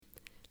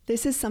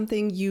This is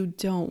something you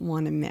don't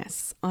want to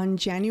miss. On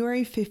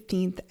January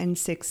 15th and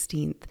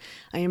 16th,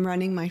 I am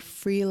running my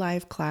free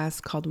live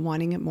class called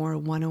Wanting It More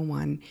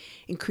 101,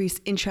 Increase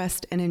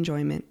Interest and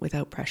Enjoyment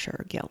Without Pressure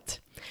or Guilt.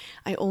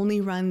 I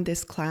only run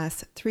this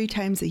class 3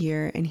 times a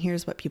year, and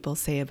here's what people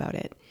say about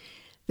it.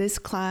 This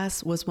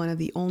class was one of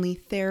the only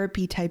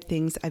therapy type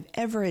things I've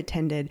ever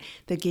attended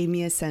that gave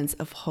me a sense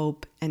of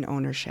hope and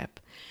ownership.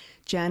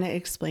 Jana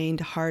explained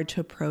hard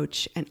to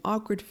approach and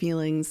awkward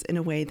feelings in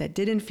a way that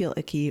didn't feel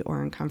icky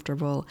or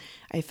uncomfortable.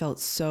 I felt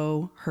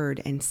so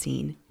heard and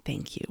seen.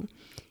 Thank you.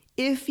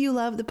 If you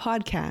love the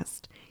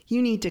podcast,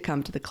 you need to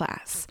come to the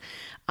class.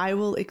 I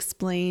will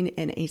explain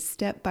in a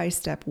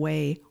step-by-step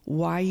way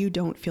why you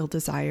don't feel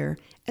desire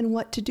and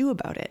what to do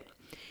about it.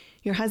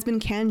 Your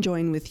husband can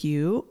join with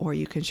you, or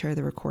you can share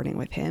the recording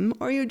with him,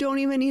 or you don't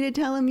even need to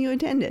tell him you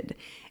attended.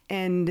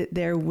 And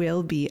there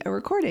will be a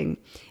recording.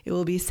 It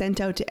will be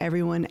sent out to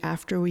everyone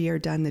after we are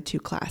done the 2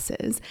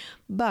 classes.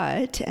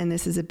 But, and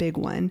this is a big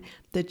one,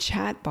 the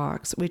chat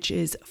box, which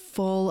is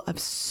full of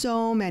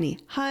so many,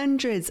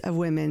 hundreds of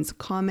women's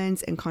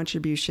comments and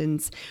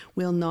contributions,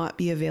 will not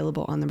be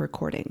available on the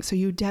recording. So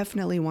you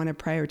definitely want to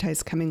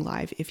prioritize coming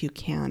live if you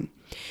can.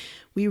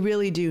 We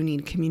really do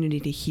need community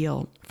to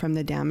heal from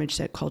the damage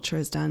that culture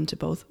has done to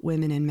both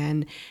women and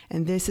men.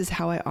 And this is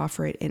how I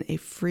offer it in a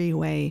free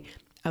way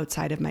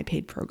outside of my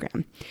paid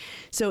program.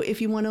 So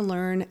if you want to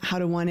learn how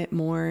to want it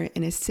more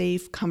in a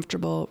safe,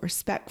 comfortable,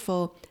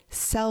 respectful,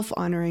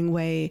 self-honoring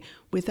way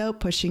without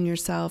pushing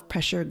yourself,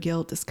 pressure,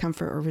 guilt,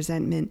 discomfort, or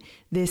resentment,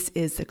 this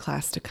is the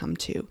class to come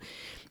to.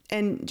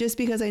 And just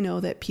because I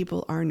know that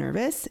people are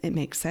nervous, it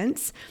makes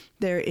sense.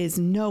 There is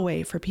no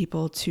way for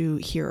people to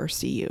hear or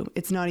see you.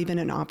 It's not even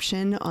an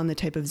option on the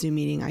type of Zoom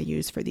meeting I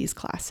use for these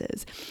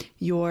classes.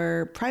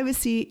 Your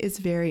privacy is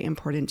very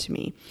important to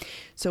me.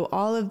 So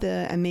all of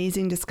the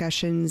amazing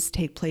discussions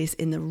take place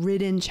in the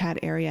written chat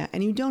area,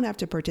 and you don't have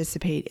to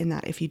participate in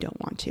that if you don't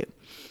want to.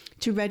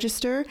 To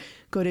register,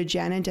 go to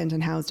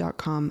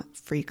janadentonhouse.com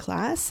free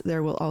class.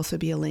 There will also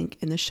be a link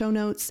in the show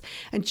notes,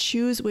 and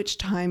choose which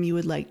time you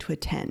would like to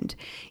attend,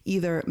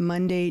 either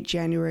Monday,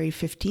 January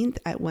 15th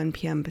at 1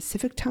 p.m.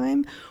 Pacific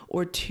time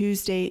or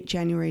Tuesday,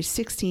 January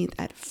 16th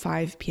at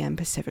 5 p.m.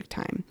 Pacific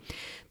time.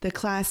 The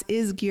class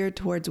is geared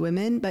towards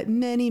women, but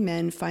many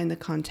men find the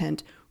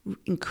content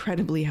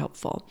incredibly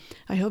helpful.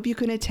 I hope you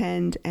can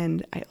attend,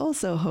 and I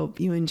also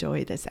hope you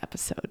enjoy this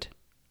episode.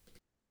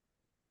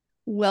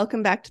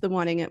 Welcome back to the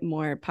Wanting It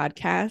More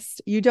podcast.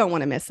 You don't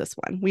want to miss this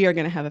one. We are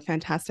going to have a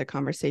fantastic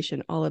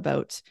conversation all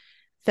about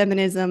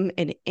feminism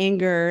and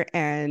anger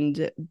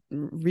and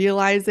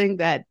realizing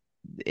that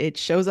it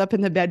shows up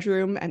in the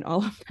bedroom and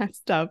all of that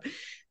stuff.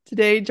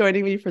 Today,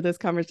 joining me for this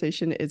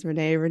conversation is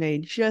Renee. Renee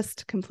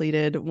just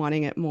completed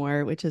Wanting It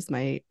More, which is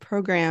my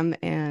program.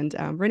 And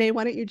Renee,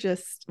 why don't you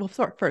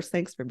first,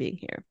 thanks for being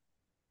here.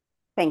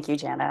 Thank you,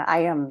 Jana.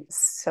 I am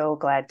so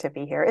glad to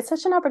be here. It's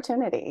such an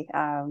opportunity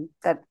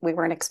that we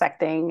weren't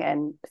expecting,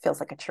 and it feels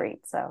like a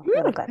treat. So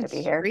really glad to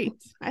be here.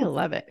 I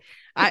love it.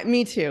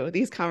 Me too.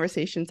 These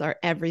conversations are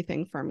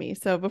everything for me.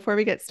 So before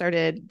we get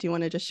started, do you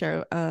want to just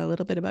share a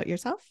little bit about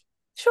yourself?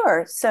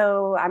 Sure.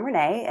 So I'm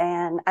Renee,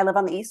 and I live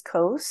on the East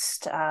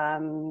Coast,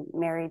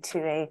 married to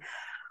a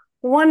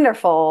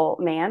wonderful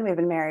man. We've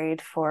been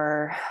married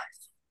for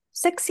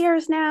 6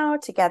 years now,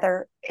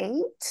 together 8.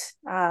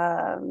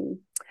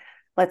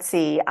 Let's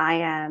see, I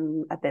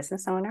am a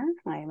business owner.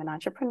 I am an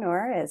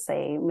entrepreneur. It's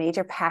a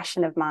major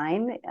passion of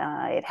mine.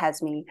 It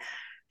has me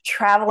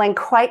traveling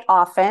quite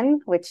often,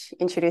 which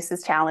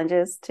introduces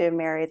challenges to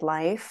married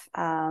life.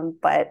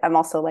 But I'm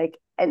also like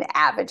an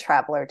avid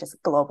traveler,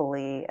 just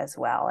globally as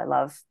well. I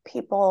love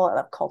people, I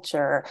love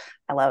culture.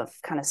 I love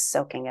kind of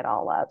soaking it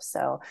all up.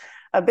 So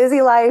a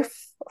busy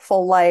life,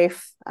 full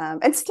life,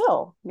 and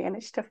still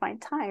managed to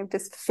find time to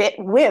fit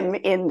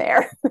Wim in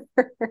there.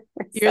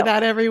 Hear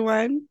that,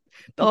 everyone?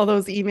 All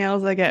those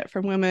emails I get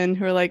from women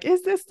who are like,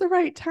 is this the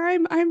right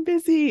time? I'm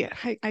busy.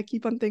 I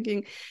keep on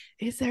thinking,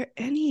 is there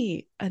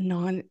a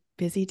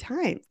non-busy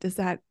time? Does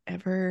that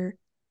ever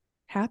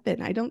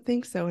happen? I don't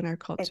think so in our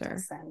culture. It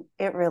doesn't.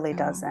 It really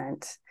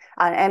doesn't.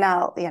 And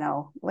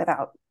I'll,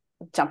 without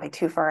jumping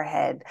too far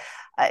ahead,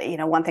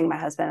 one thing my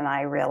husband and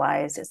I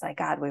realized is like,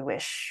 God, we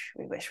wish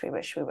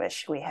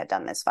we had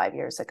done this 5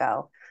 years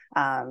ago.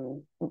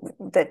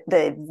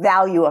 The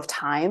value of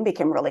time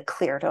became really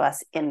clear to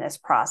us in this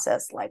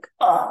process. Like,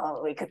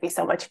 we could be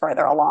so much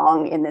further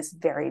along in this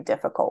very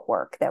difficult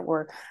work that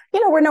we're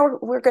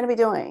going to be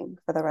doing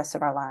for the rest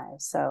of our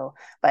lives. So,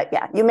 but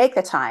yeah, you make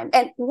the time.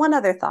 And one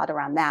other thought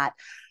around that,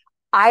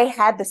 I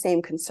had the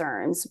same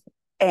concerns,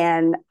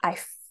 and I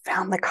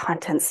found the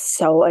content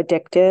so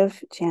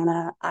addictive,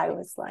 Jana. I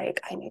was like,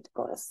 I need to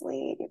go to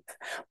sleep.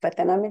 But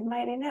then I'm in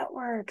Mighty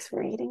Networks,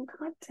 reading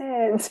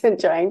content and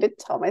trying to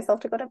tell myself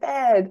to go to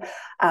bed.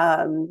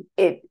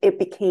 It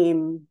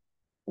became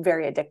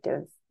very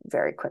addictive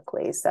very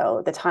quickly.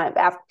 So the time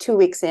after 2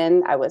 weeks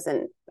in, I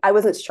wasn't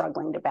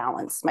struggling to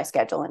balance my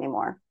schedule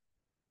anymore.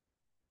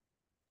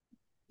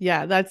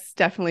 Yeah, that's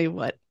definitely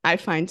what I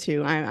find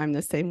too. I'm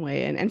the same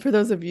way. And for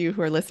those of you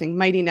who are listening,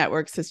 Mighty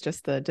Networks is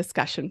just the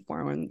discussion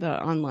forum,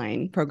 the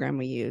online program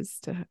we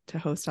use to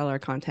host all our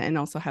content and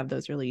also have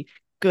those really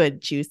good,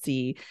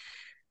 juicy,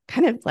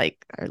 kind of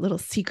like our little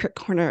secret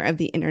corner of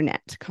the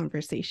internet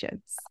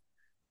conversations.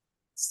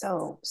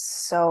 Such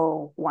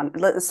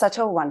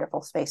a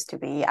wonderful space to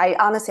be. I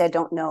honestly, I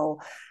don't know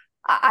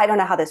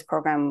how this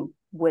program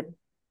would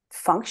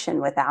function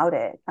without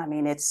it. I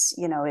mean, it's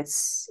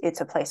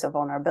a place of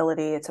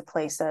vulnerability. It's a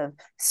place of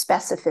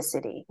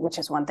specificity, which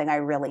is one thing I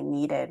really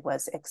needed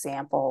was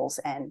examples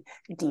and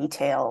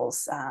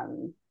details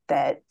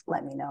that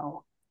let me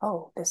know,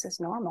 oh, this is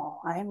normal.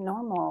 I am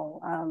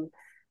normal.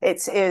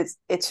 It's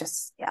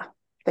just, yeah,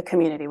 the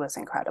community was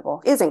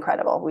incredible, is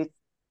incredible.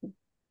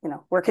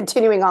 We're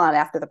continuing on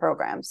after the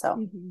program. So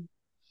mm-hmm.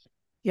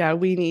 Yeah,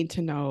 we need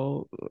to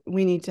know,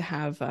 we need to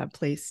have a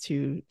place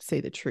to say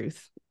the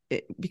truth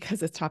because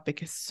this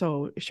topic is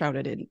so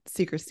shrouded in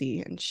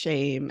secrecy and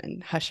shame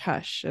and hush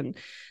hush and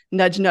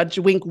nudge nudge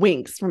wink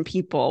winks from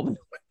people.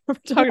 We're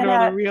talking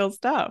about the real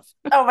stuff.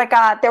 Oh my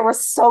God, there were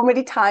so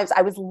many times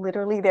I was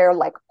literally there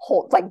like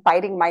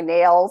biting my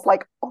nails,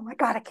 like, oh my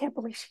God, I can't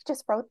believe she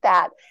just wrote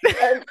that.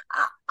 And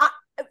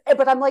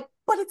but I'm like,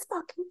 but it's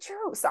fucking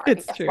true. Sorry,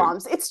 it's true.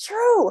 F-bombs. It's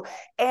true.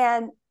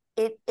 And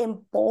it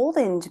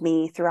emboldened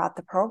me throughout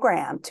the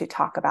program to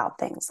talk about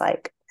things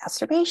like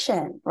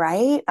masturbation,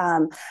 right?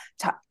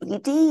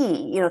 ED,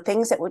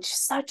 things that were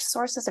such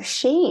sources of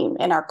shame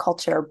in our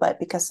culture, but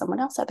because someone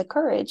else had the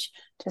courage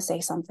to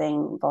say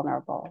something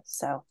vulnerable.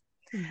 So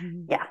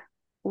yeah,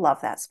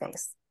 love that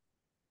space.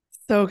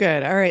 So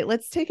good. All right,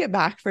 let's take it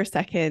back for a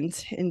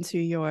second into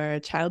your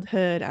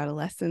childhood,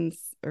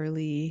 adolescence,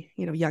 early,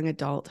 young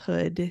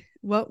adulthood.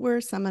 What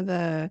was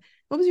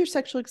your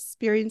sexual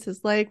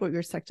experiences like? What was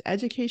your sex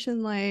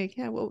education like?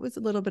 Yeah, what was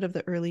a little bit of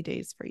the early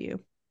days for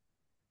you?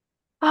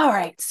 All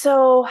right.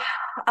 So,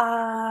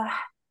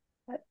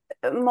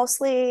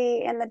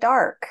 mostly in the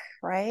dark,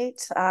 right?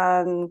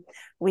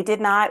 We did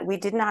not,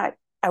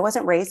 I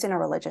wasn't raised in a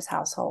religious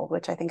household,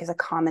 which I think is a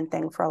common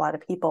thing for a lot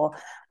of people,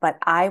 but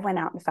I went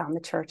out and found the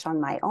church on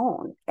my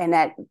own. And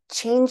that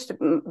changed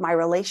my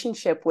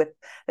relationship with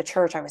the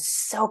church. I was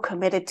so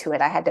committed to it.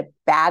 I had to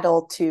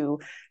battle to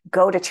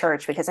go to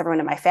church because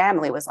everyone in my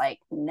family was like,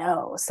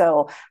 no.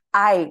 So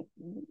I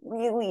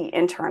really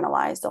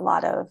internalized a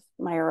lot of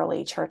my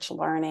early church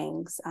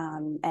learnings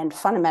and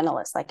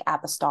fundamentalist, like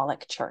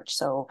apostolic church.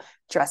 So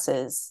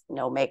dresses,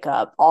 no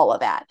makeup, all of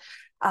that.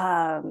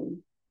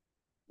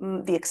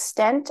 The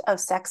extent of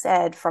sex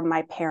ed from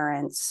my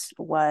parents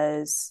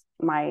was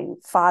my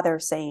father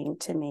saying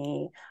to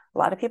me, a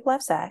lot of people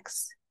have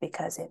sex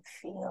because it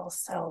feels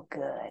so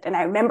good. And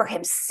I remember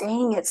him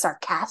saying it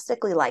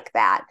sarcastically like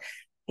that.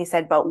 He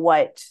said, but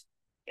what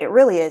it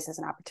really is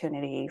an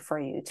opportunity for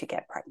you to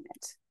get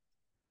pregnant.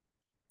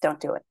 Don't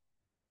do it.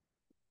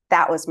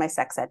 That was my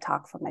sex ed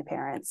talk from my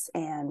parents.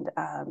 And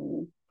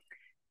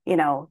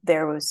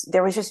there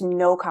was just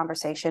no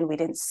conversation. We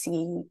didn't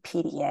see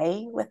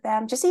PDA with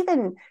them, just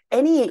even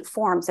any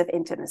forms of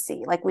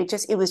intimacy. Like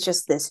it was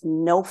just this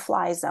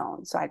no-fly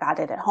zone. So I got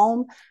it at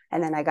home,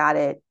 and then I got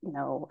it,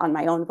 on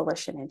my own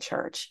volition in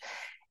church.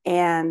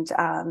 And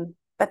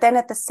but then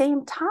at the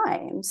same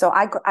time, so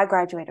I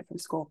graduated from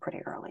school pretty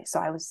early. So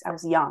I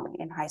was young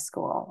in high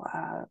school,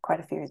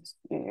 quite a few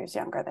years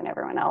younger than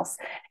everyone else,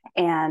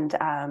 and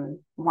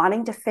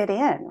wanting to fit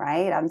in,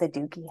 right? I'm the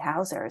Doogie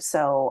Howser.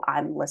 So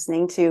I'm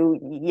listening to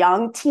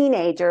young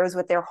teenagers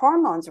with their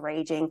hormones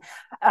raging,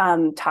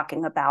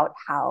 talking about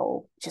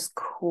how just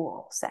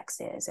cool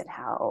sex is and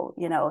how,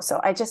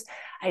 so I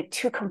had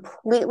two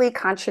completely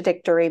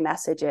contradictory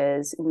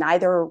messages,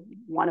 neither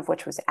one of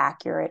which was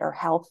accurate or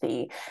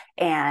healthy.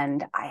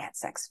 And I had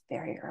sex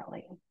very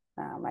early.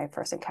 My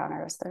first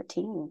encounter was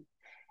 13.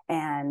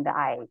 And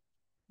I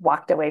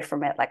walked away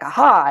from it like,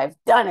 aha, I've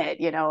done it,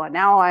 and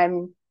now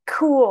I'm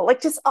cool.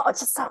 Like it's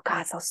just so,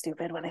 God, so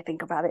stupid when I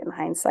think about it in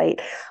hindsight.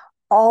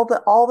 All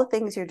the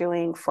things you're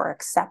doing for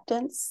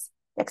acceptance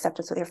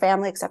with your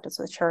family, acceptance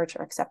with church,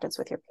 or acceptance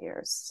with your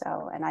peers.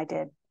 So, and I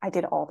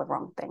did all the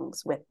wrong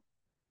things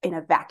in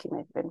a vacuum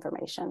of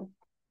information.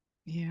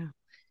 Yeah.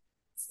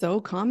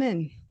 So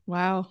common.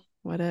 Wow.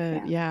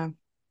 Yeah.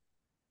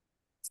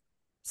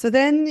 So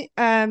then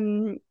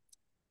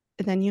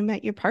you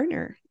met your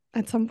partner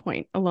at some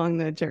point along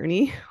the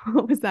journey.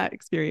 What was that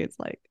experience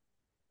like?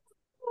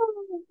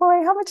 Oh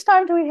boy, how much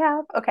time do we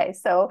have? Okay,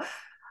 so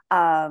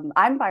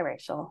I'm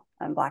biracial.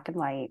 I'm Black and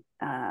white.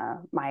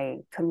 My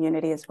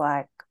community is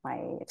Black.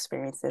 My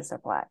experiences are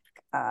Black.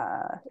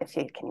 If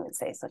you can even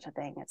say such a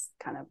thing, it's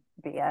kind of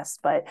BS.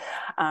 But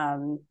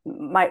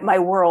my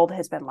world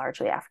has been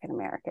largely African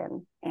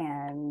American,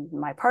 and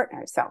my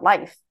partners throughout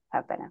life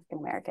have been African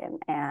American.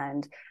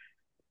 And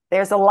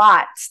there's a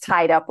lot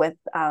tied up with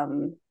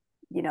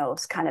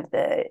it's kind of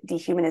the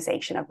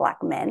dehumanization of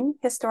Black men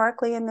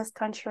historically in this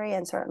country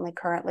and certainly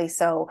currently.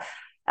 So,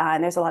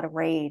 and there's a lot of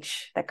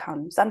rage that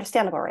comes,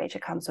 understandable rage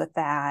that comes with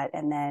that.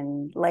 And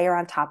then layer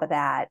on top of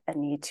that a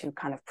need to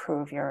kind of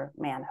prove your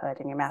manhood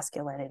and your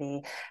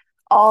masculinity.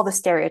 all the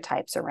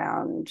stereotypes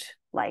around,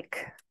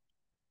 like,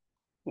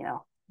 you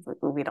know,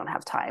 we don't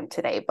have time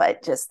today,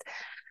 but just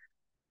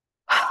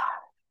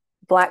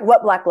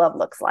what Black love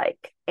looks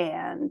like,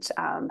 and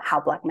how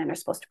Black men are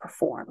supposed to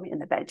perform in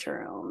the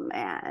bedroom.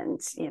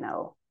 And,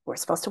 we're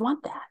supposed to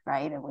want that,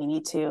 right? And we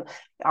need to,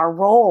 our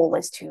role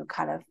is to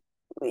kind of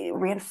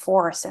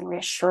reinforce and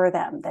reassure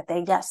them that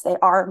yes, they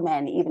are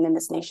men, even in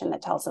this nation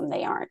that tells them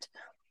they aren't.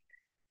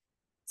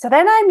 So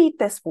then I meet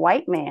this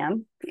white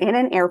man in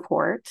an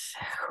airport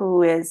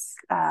who is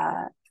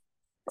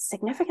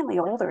significantly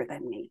older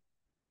than me,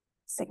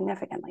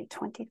 significantly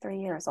 23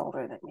 years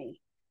older than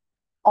me.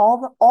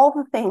 All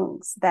the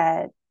things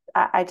that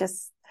I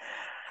just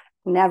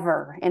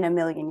never in a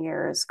million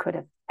years could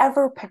have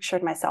ever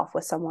pictured myself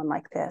with someone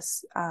like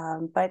this.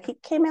 But he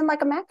came in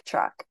like a Mack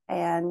truck,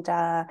 and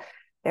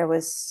there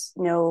was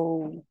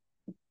no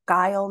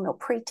guile, no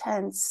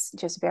pretense,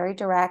 just very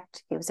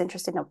direct. He was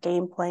interested, no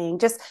game playing,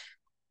 just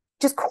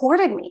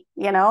courted me,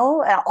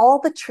 all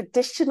the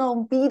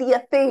traditional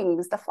media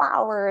things, the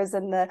flowers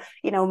and the,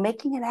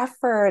 making an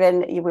effort.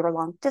 And we were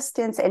long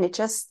distance, and it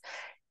just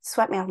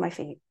swept me off my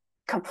feet,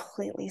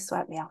 completely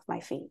swept me off my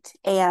feet.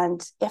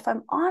 And if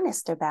I'm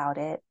honest about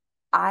it,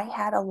 I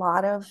had a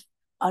lot of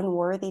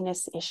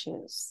unworthiness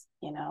issues.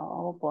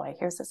 Oh boy,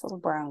 here's this little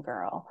brown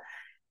girl,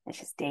 and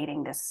she's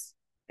dating this.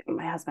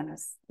 My husband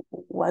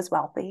was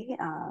wealthy,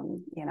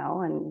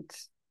 and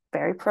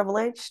very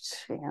privileged,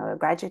 a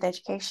graduate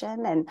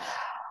education. And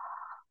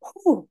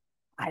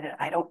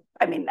I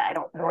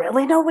don't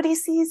really know what he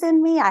sees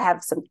in me. I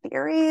have some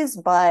theories,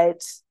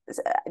 but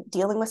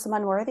dealing with some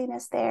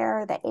unworthiness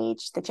there, the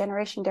age, the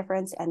generation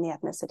difference, and the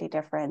ethnicity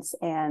difference.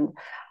 And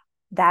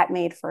that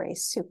made for a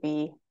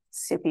soupy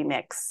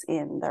mix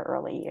in the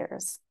early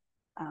years.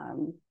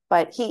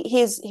 But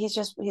he's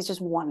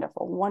just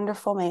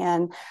wonderful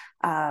man.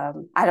 I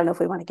don't know if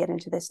we want to get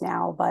into this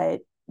now, but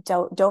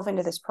dove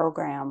into this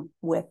program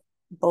with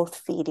both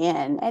feet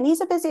in, and he's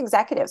a busy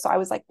executive. So I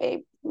was like, babe,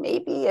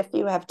 maybe if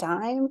you have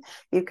time,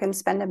 you can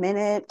spend a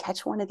minute,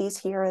 catch one of these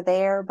here or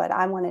there, but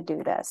I want to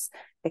do this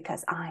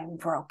because I'm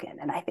broken.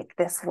 And I think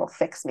this will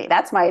fix me.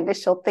 That's my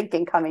initial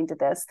thinking coming to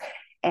this.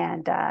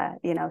 And,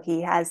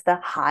 he has the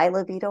high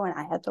libido and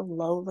I had the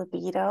low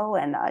libido,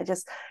 and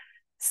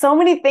so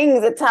many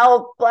things that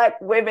tell Black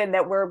women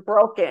that we're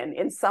broken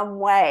in some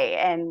way.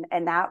 And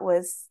that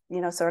was,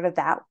 sort of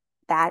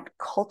that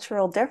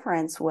cultural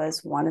difference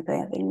was one of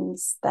the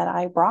things that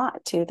I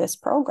brought to this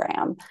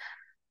program.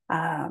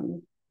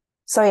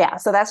 So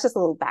that's just a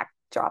little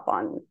backdrop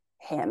on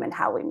him and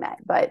how we met.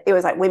 But it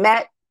was like we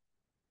met,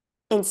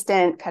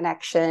 instant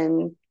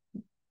connection.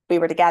 We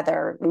were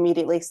together,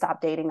 immediately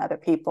stopped dating other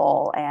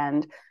people,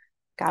 and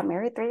got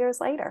married 3 years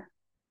later.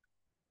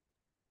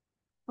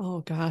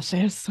 Oh gosh, I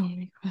have so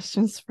many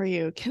questions for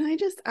you. Can I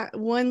just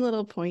one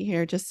little point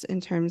here, just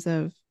in terms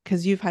of,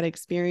 because you've had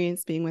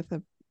experience being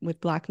with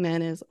Black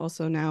men, as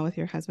also now with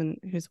your husband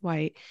who's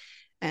white,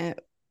 and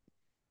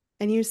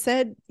you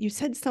said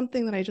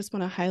something that I just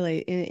want to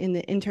highlight in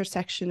the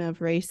intersection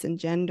of race and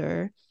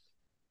gender.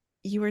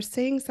 You were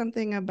saying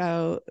something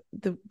about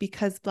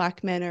because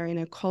Black men are in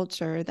a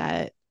culture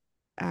that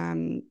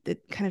that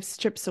kind of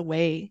strips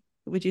away,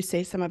 would you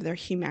say, some of their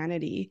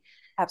humanity?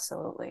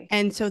 Absolutely.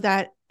 And so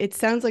that it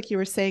sounds like you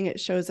were saying it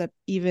shows up,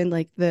 even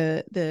like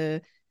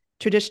the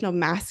traditional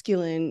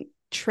masculine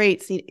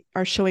traits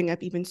are showing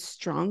up even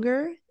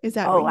stronger. Is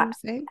that what you were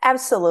saying?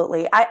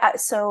 Absolutely.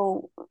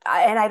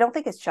 And I don't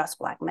think it's just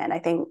Black men. I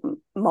think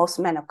most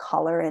men of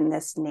color in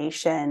this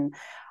nation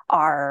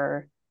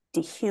are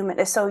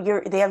dehumanized. So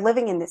they're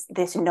living in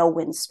this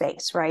no-win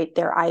space, right?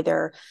 They're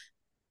either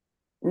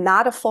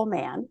not a full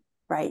man,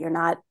 right? You're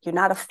not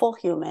a full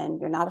human,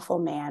 you're not a full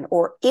man,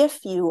 or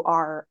if you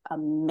are a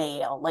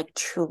male, like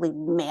truly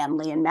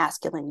manly and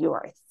masculine, you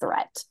are a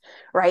threat,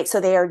 right? So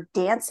they are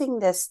dancing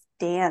this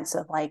dance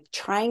of like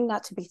trying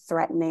not to be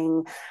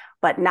threatening,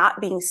 but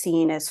not being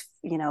seen as,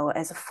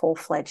 as a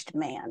full-fledged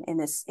man in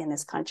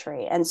this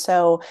country. And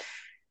so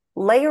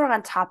layer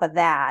on top of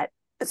that,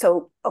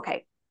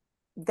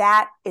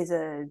 that is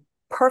a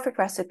perfect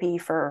recipe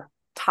for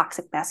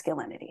toxic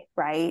masculinity,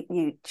 right?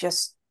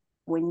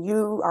 When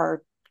you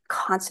are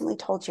constantly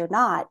told you're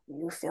not,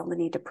 you feel the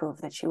need to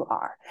prove that you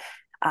are.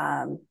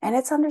 And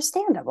it's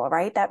understandable,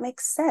 right? That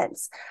makes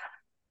sense.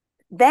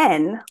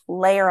 Then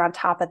layer on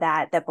top of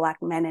that Black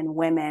men and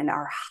women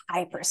are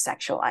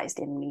hypersexualized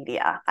in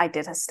media. I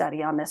did a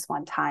study on this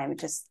one time,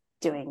 just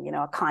doing,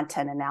 a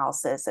content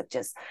analysis of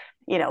just,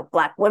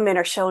 Black women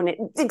are shown it,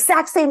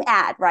 exact same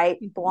ad, right?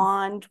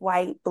 Blonde,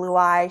 white, blue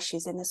eyes.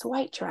 She's in this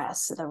white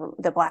dress.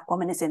 The Black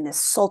woman is in this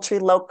sultry,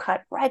 low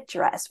cut red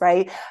dress,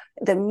 right?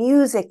 The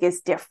music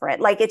is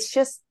different. Like, it's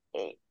just,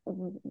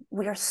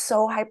 we are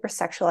so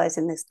hypersexualized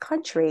in this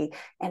country.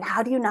 And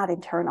how do you not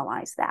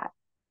internalize that?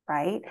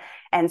 Right.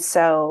 And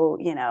so,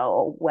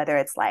 whether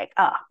it's like,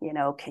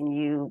 can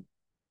you,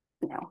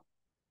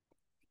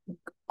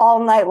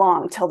 all night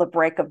long till the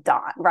break of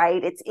dawn,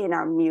 right? It's in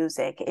our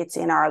music, it's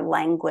in our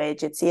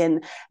language, it's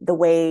in the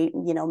way,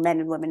 men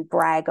and women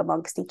brag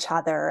amongst each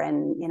other.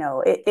 And,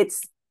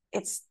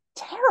 it's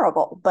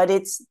terrible, but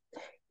it's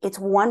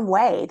one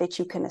way that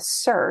you can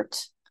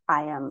assert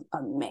I am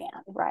a man,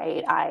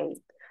 right?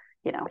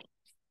 You know,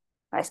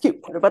 I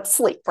put it to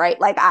sleep, right?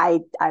 Like I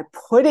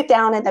put it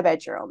down in the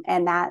bedroom,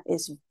 and that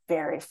is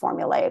very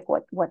formulaic.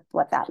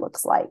 What that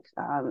looks like.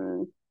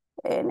 And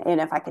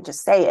if I could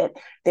just say it,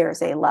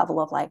 there's a level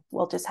of like,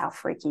 well, just how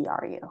freaky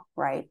are you,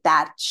 right?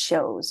 That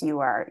shows you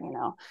are,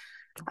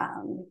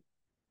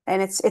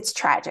 and it's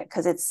tragic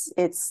because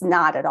it's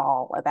not at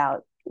all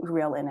about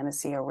real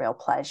intimacy or real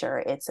pleasure.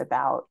 It's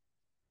about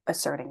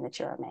asserting that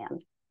you're a man.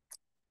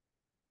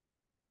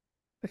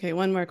 Okay,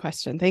 one more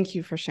question. Thank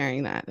you for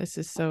sharing that. This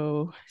is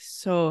so,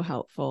 so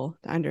helpful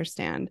to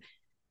understand.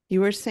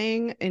 You were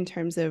saying in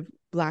terms of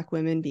Black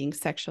women being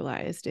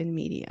sexualized in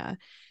media,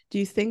 do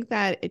you think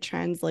that it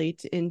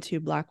translates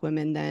into Black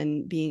women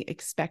then being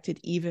expected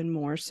even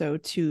more so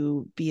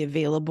to be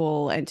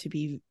available and to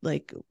be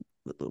like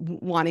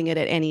wanting it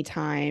at any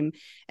time?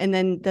 And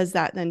then does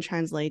that then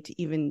translate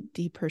to even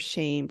deeper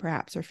shame,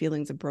 perhaps, or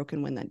feelings of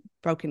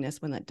brokenness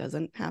when that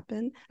doesn't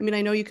happen? I mean,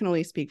 I know you can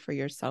only speak for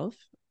yourself,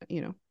 you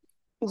know.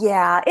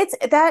 Yeah, it's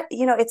that,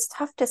 it's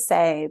tough to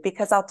say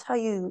because I'll tell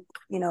you,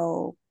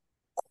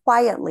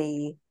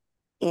 quietly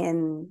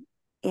in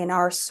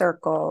our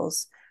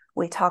circles,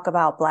 we talk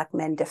about Black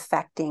men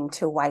defecting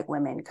to white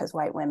women because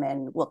white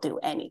women will do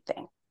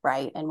anything,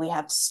 right? And we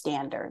have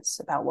standards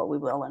about what we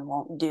will and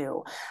won't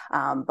do.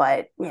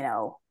 But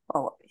a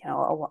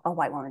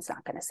white woman's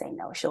not going to say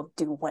no. She'll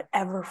do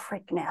whatever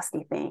freak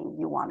nasty thing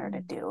you want her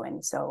to do.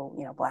 And so,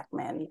 Black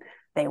men,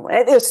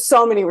 there's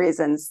so many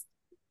reasons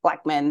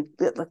Black men,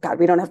 God,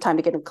 we don't have time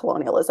to get into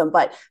colonialism,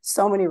 but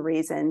so many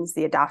reasons,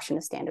 the adoption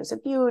of standards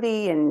of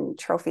beauty and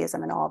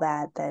trophyism and all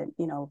that,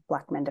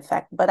 Black men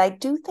defect. But I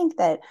don't think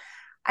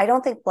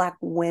Black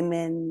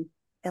women,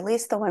 at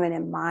least the women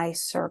in my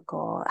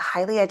circle,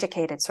 highly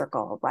educated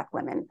circle of Black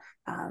women,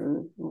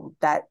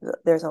 that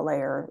there's a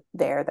layer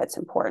there that's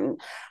important,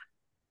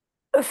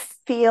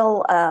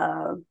 feel,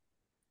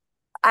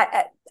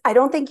 I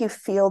don't think you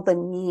feel the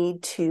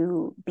need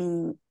to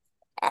be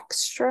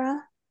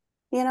extra,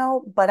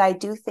 but I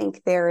do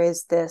think there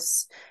is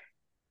this,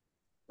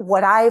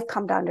 what I've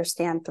come to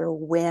understand through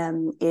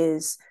WIM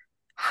is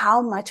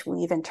how much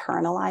we've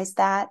internalized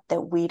that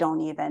we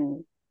don't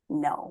even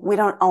know. We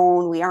don't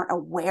own, we aren't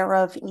aware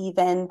of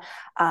even.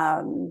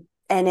 And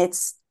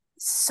it's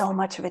so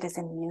much of it is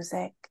in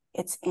music.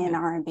 It's in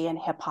R&B and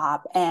hip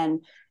hop.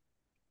 And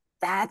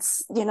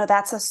that's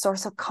a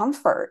source of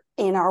comfort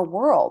in our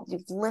world.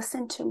 You've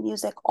listened to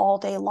music all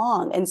day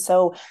long. And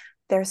so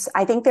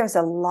I think there's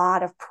a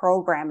lot of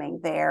programming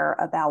there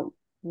about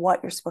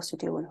what you're supposed to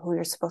do and who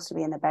you're supposed to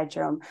be in the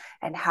bedroom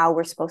and how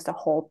we're supposed to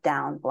hold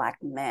down Black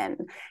men.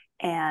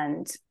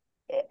 And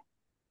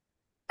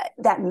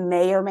that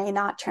may or may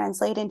not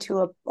translate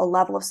into a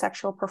level of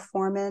sexual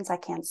performance. I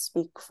can't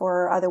speak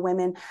for other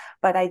women,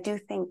 but I do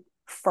think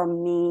for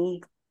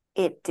me,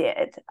 it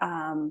did.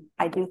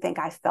 I do think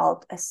I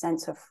felt a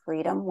sense of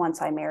freedom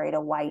once I married a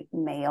white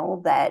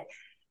male that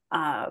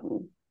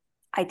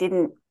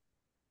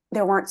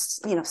there weren't,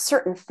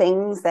 certain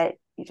things that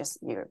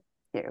you're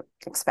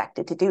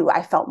expected to do.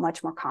 I felt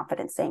much more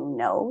confident saying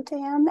no to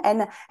him,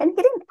 and he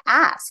didn't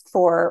ask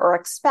for or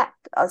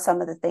expect some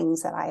of the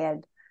things that I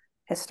had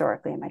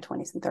historically in my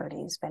 20s and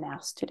 30s been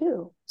asked to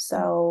do.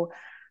 So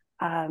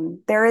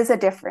there is a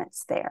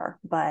difference there,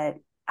 but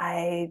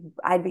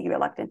I'd be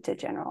reluctant to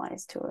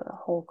generalize to a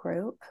whole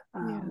group.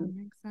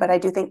 But I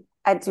do think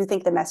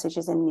the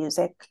messages in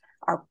music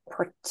are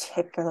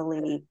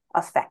particularly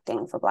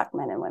affecting for Black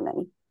men and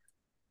women.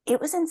 It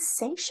was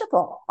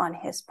insatiable on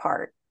his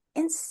part.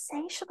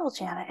 Insatiable,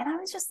 Janet. And I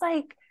was just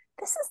like,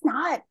 this is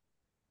not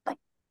like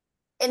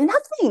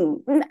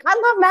nothing. I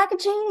love mac and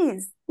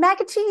cheese. Mac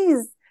and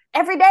cheese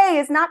every day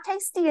is not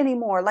tasty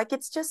anymore. Like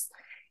it's just,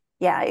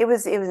 yeah, it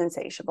was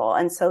insatiable.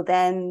 And so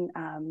then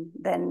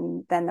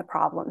the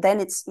problem,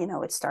 then it's,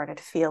 it started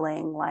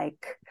feeling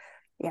like,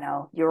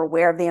 you're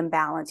aware of the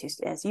imbalance.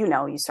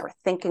 You start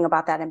thinking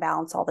about that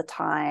imbalance all the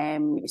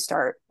time. You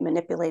start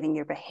manipulating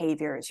your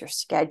behaviors, your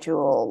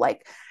schedule,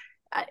 like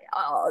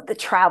the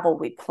travel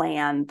we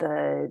planned,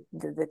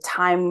 the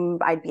time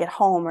I'd be at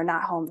home or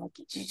not home. Like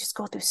you just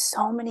go through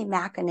so many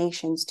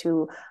machinations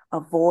to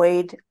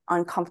avoid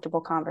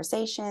uncomfortable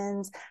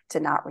conversations,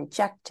 to not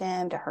reject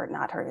him, to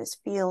not hurt his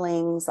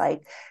feelings.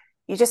 Like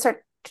you just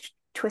start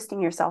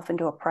twisting yourself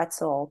into a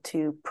pretzel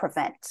to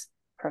prevent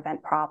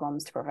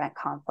problems, to prevent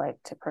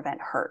conflict, to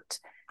prevent hurt.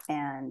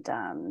 And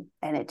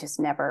it just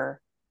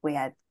never, we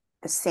had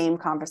the same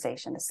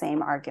conversation, the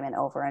same argument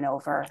over and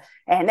over.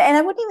 And I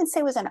wouldn't even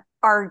say it was an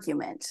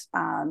argument,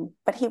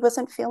 but he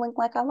wasn't feeling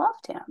like I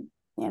loved him.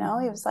 He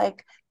was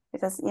like,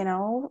 because,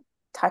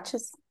 touch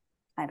is,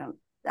 I'm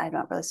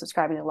not really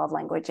subscribing to love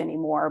language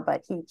anymore,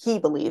 but he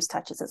believes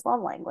touch is his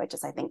love language,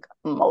 as I think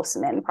most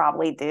men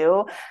probably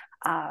do.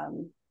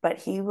 But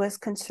he was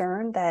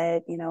concerned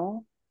that,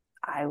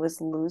 I was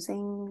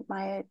losing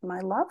my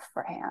love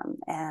for him,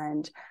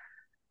 and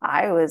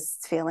I was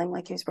feeling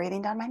like he was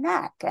breathing down my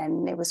neck,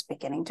 and it was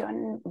beginning to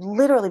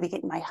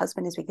my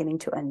husband is beginning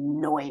to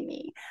annoy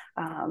me.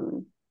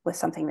 with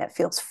something that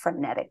feels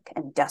frenetic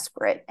and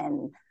desperate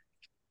and,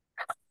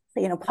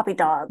 puppy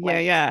dog, Yeah,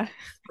 like yeah.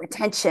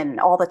 retention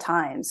all the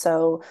time.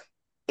 So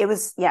it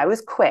was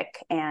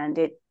quick, and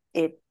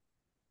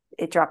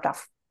it dropped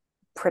off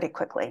pretty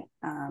quickly.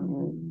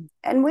 Mhm.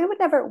 And we would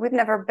never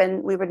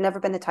been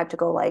the type to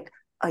go like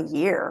a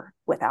year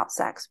without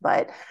sex,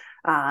 but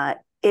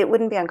it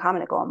wouldn't be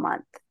uncommon to go a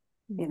month,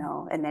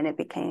 Mhm. and then it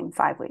became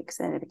 5 weeks,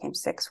 and then it became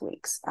 6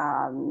 weeks.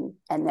 And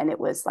then it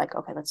was like,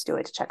 okay, let's do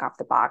it to check off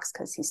the box,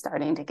 because he's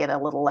starting to get a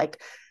little like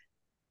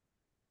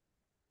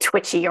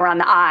twitchy around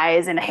the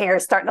eyes, and hair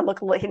is starting to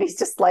look, and he's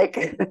just like,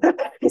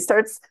 he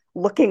starts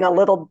looking a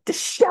little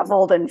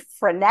disheveled and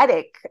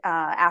frenetic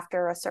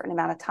after a certain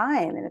amount of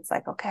time. And it's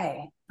like,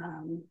 okay.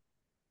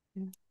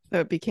 So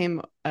it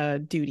became a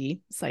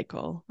duty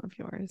cycle of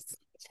yours.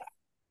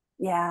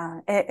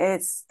 Yeah,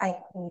 I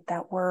hate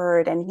that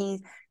word. And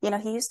he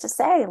used to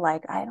say,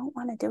 like, I don't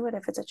want to do it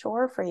if it's a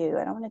chore for you.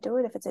 I don't want to do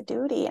it if it's a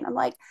duty. And I'm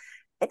like,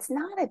 it's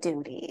not a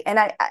duty. And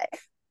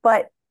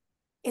but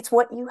it's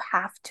what you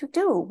have to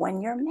do when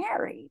you're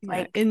married. Yeah.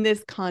 Like, In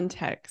this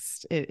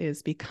context, it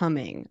is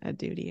becoming a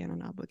duty and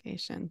an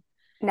obligation.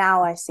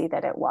 now I see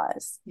that it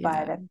was, Yeah.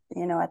 but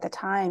at the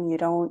time,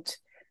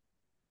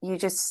 you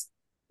just,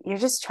 you're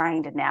just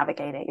trying to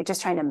navigate it. You're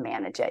just trying to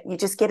manage it. You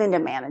just get into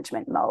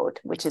management mode,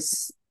 which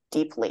is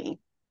deeply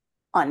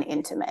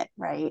unintimate,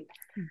 right?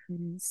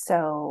 Mhm.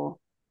 So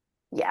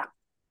yeah,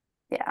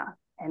 yeah.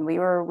 And we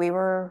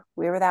were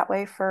that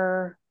way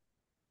for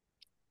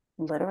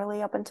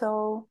literally up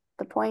until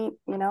the point,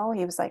 he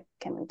was like,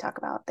 can we talk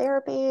about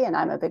therapy? And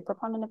I'm a big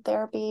proponent of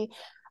therapy.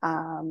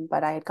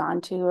 But I had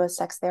gone to a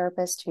sex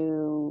therapist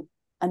who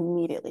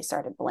immediately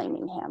started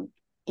blaming him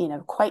in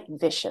a quite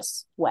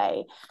vicious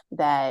way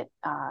that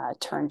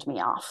turned me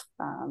off.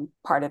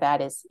 Part of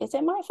that is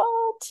it my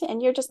fault?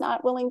 And you're just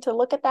not willing to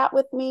look at that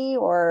with me?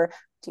 Or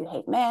do you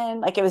hate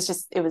men? Like, it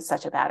was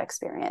such a bad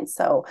experience.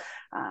 So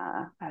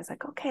I was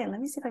like, okay, let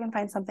me see if I can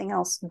find something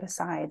else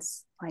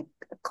besides like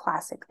a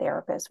classic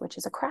therapist, which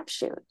is a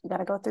crapshoot. You got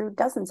to go through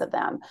dozens of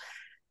them.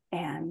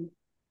 And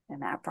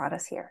that brought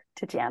us here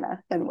to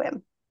Jana and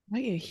Wim.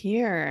 What you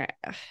hear.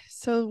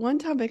 So one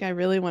topic I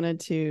really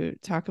wanted to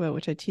talk about,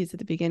 which I teased at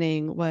the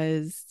beginning,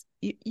 was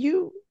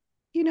you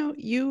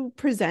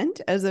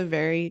present as a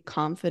very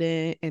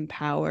confident,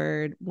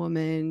 empowered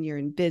woman. You're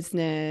in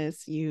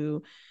business.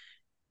 You're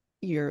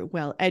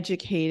well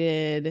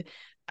educated.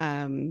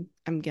 I'm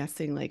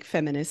guessing like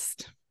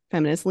feminist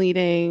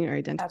leading, or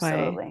identify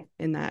Absolutely.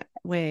 in that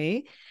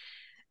way.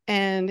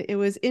 And it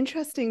was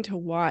interesting to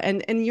watch,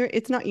 and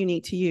it's not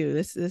unique to you.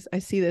 This is, I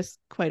see this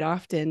quite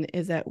often,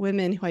 is that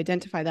women who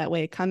identify that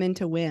way come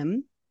into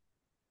WIM,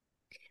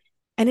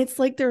 and it's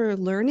like they're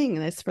learning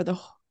this for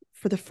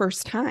the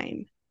first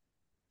time.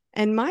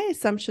 And my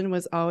assumption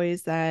was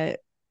always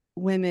that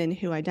women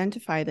who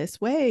identify this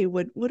way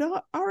would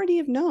already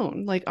have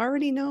known, like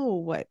already know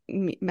what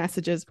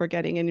messages we're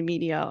getting in the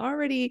media,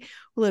 already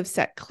will have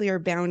set clear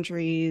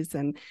boundaries.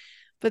 And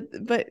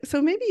but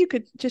so maybe you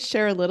could just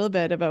share a little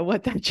bit about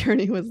what that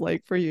journey was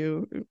like for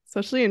you,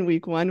 especially in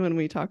week one when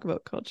we talk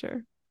about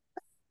culture.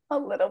 A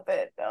little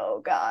bit.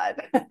 Oh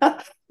God.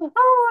 Oh,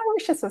 I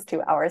wish this was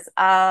 2 hours.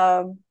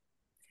 I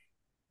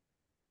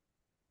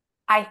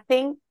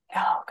think,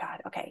 oh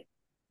God, okay.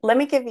 Let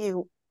me give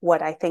you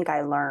what I think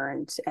I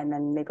learned, and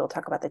then maybe we'll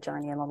talk about the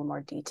journey in a little more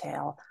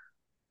detail.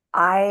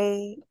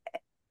 I,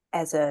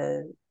 as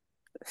a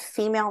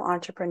female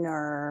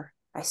entrepreneur,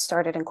 I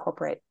started in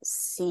corporate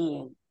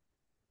seeing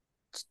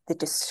the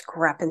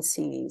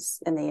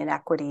discrepancies and the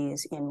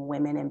inequities in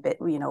women in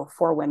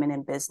for women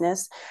in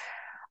business.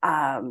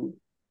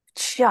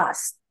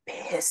 Just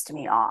pissed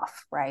me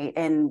off, right?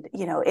 And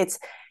and it's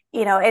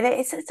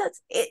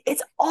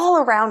all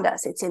around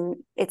us. It's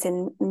in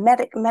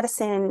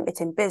medicine,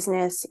 it's in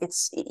business,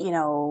 it's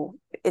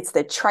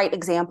the trite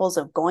examples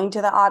of going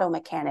to the auto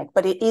mechanic,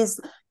 but it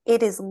is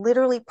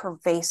literally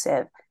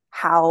pervasive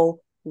how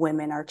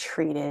women are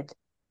treated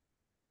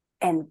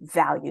and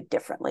valued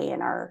differently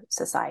in our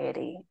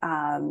society.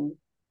 And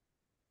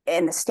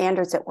the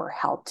standards that we're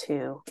held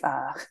to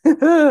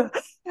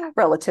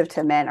relative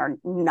to men are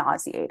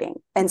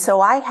nauseating. And so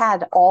I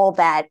had all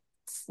that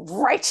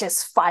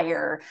righteous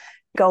fire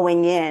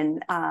going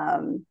in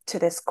to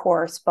this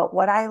course. But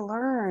what I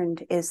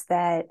learned is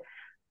that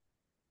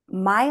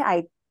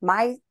my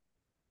I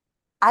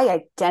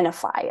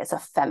identify as a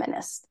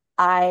feminist.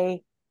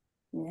 I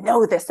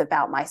know this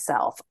about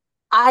myself.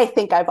 I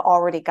think I've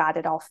already got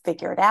it all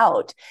figured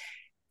out.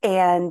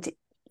 And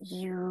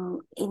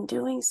in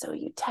doing so,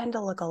 you tend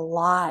to look a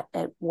lot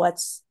at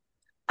what's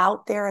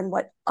out there and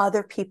what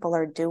other people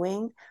are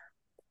doing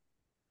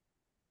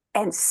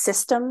and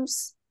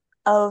systems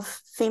of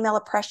female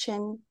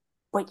oppression.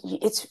 But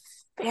it's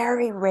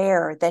very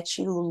rare that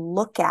you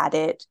look at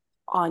it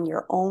on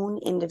your own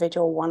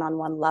individual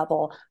one-on-one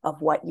level of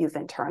what you've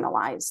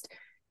internalized.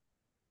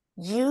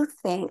 You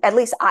think, at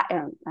least I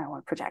don't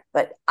want to project,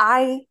 but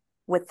I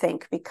would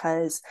think,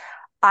 because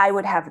I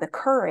would have the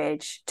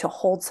courage to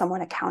hold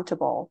someone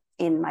accountable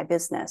in my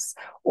business,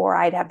 or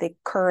I'd have the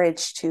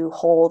courage to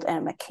hold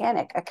a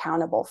mechanic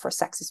accountable for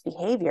sexist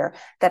behavior,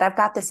 that I've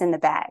got this in the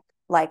bag.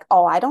 Like,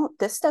 oh,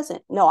 this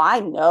doesn't, no,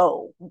 I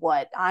know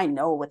what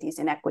these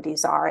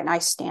inequities are, and I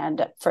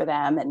stand up for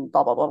them, and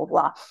blah, blah, blah, blah,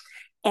 blah.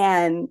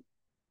 And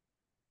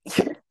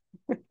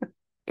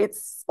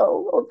it's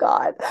so, oh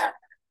God,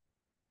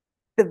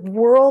 the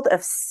world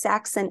of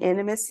sex and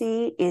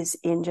intimacy is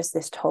in just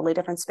this totally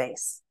different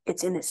space.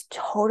 It's in this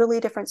totally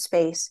different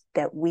space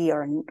that we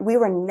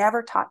were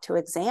never taught to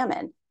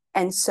examine.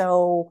 And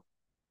so,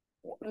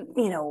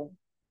 when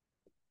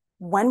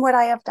would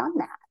I have done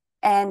that?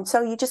 And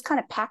so you just kind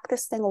of pack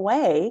this thing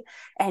away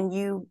and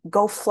you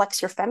go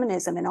flex your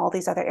feminism in all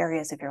these other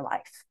areas of your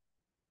life.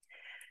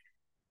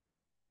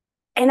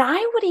 And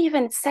I would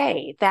even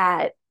say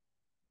that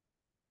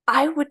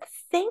I would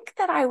think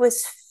that I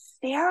was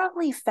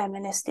fairly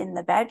feminist in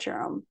the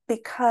bedroom,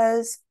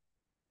 because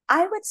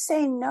I would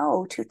say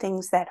no to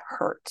things that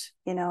hurt.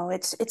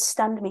 It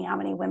stunned me how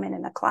many women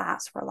in the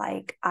class were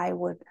like, I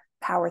would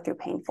power through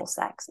painful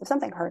sex. If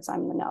something hurts,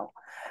 I'm the no.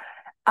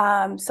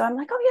 So I'm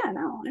like, oh yeah,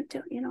 no, I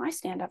do. I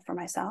stand up for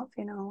myself.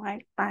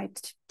 I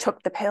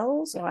took the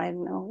pills, so I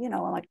know,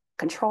 like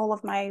control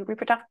of my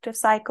reproductive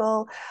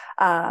cycle.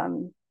 I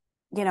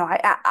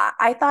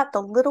thought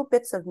the little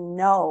bits of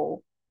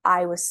no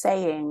I was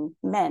saying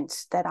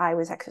meant that I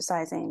was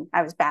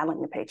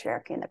battling the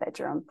patriarchy in the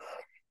bedroom,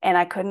 and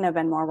I couldn't have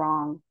been more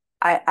wrong.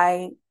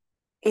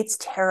 It's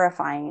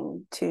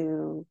terrifying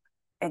to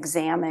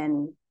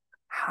examine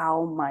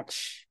how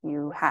much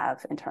you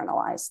have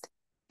internalized.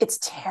 It's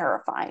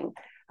terrifying,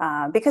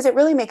 because it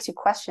really makes you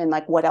question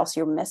like what else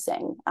you're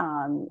missing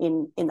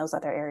in those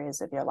other areas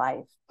of your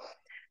life.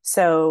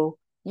 So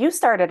you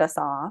started us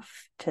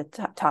off to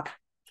talk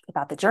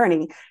about the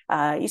journey.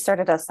 You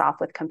started us off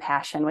with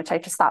compassion, which I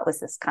just thought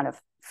was this kind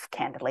of,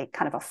 candidly,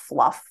 kind of a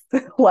fluff,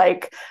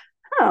 like,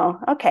 oh,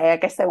 okay, I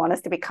guess they want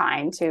us to be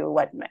kind to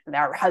what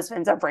our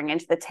husbands are bringing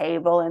to the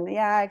table. And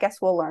yeah, I guess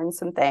we'll learn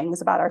some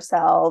things about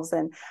ourselves.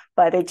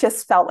 But it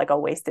just felt like a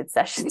wasted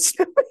session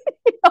to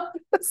me,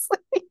 honestly,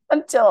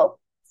 until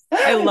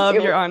I love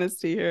your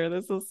honesty here.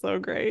 This is so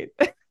great.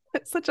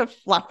 It's such a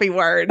fluffy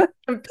word,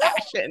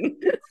 compassion.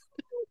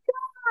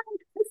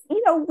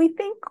 We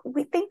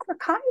think we're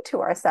kind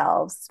to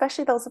ourselves,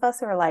 especially those of us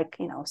who are like,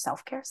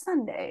 self-care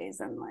Sundays,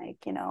 and like,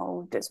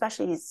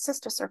 especially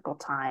sister circle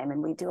time,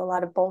 and we do a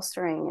lot of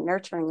bolstering and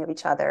nurturing of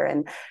each other.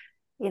 And,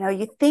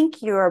 you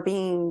think you are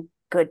being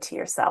good to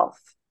yourself,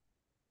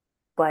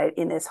 but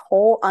in this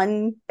whole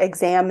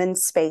unexamined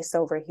space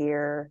over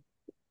here,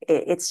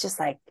 it's just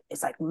like,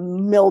 it's like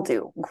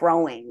mildew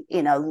growing,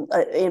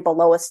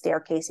 below a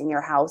staircase in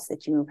your house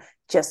that you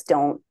just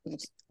don't,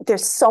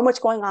 there's so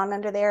much going on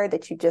under there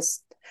that you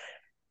just,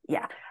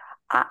 yeah.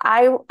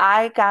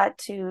 I got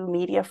to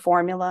media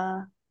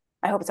formula.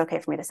 I hope it's okay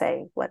for me to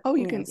say what. Oh,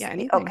 you can, yeah,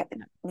 anything. Okay,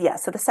 yeah.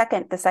 So the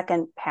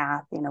second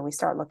path, we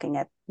start looking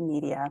at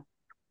media,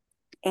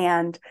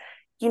 and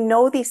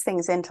these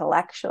things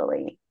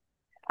intellectually.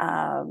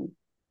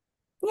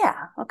 Yeah,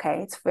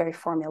 okay, it's very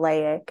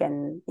formulaic,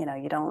 and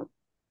you don't.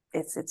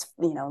 It's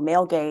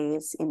male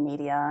gaze in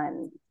media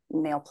and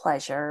male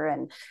pleasure,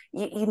 and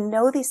you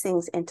know these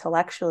things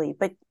intellectually,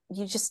 but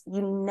you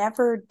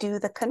never do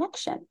the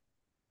connection.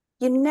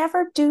 You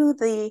never do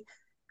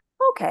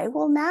okay,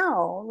 well,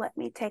 now let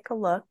me take a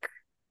look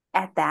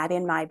at that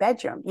in my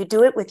bedroom. You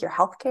do it with your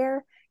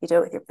healthcare, you do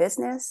it with your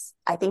business.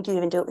 I think you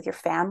even do it with your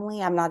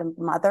family. I'm not a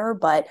mother,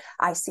 but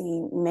I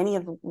see many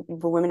of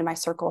the women in my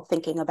circle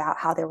thinking about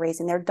how they're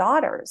raising their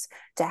daughters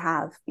to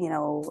have,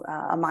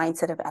 a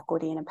mindset of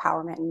equity and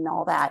empowerment and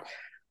all that.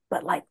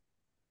 But like,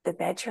 the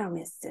bedroom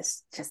is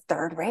just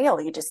third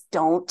rail. You just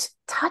don't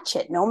touch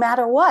it no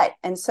matter what.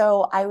 And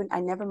so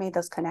I never made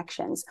those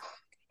connections.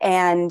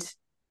 And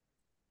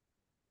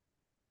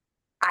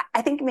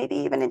I think maybe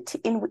even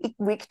in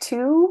week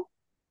 2,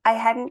 I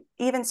hadn't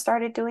even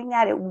started doing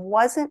that. It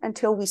wasn't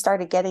until we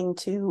started getting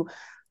to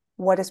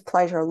what does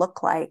pleasure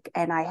look like,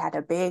 and I had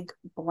a big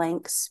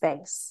blank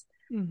space.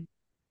 And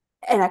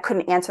I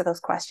couldn't answer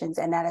those questions.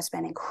 And that has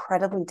been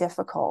incredibly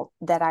difficult,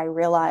 that I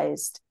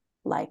realized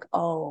like,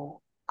 oh,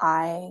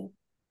 I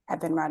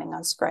have been running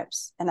on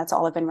scripts, and that's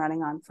all I've been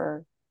running on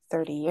for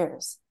 30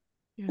 years.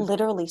 Yeah.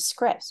 Literally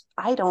scripts.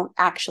 I don't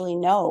actually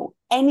know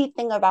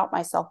anything about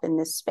myself in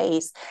this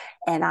space.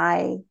 And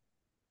I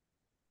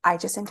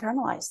just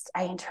internalized.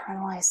 I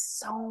internalized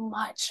so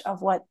much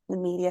of what the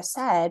media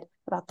said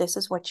about this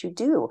is what you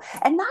do.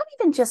 And not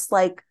even just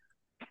like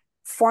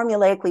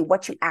formulaically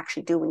what you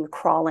actually do when you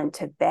crawl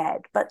into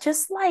bed, but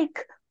just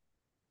like,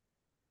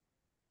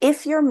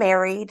 if you're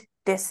married,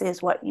 this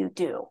is what you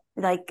do.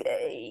 Like,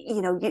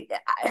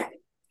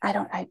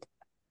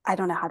 I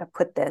don't know how to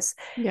put this.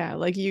 Yeah,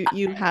 like you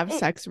have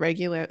sex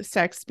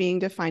being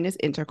defined as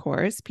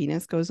intercourse.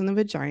 Penis goes in the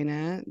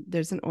vagina.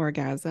 There's an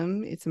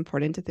orgasm. It's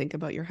important to think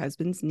about your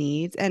husband's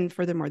needs. And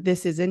furthermore,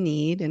 this is a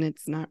need, and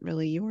it's not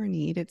really your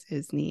need, it's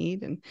his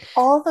need. And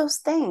all those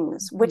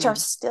things, which are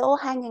still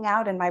hanging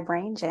out in my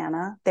brain,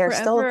 Jana. They're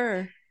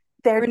forever.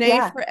 They're, Renee,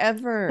 yeah.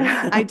 forever.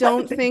 I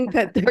don't think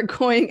that they're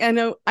going.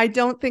 And I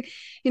don't think,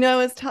 I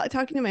was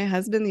talking to my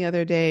husband the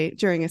other day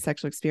during a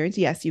sexual experience.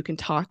 Yes, you can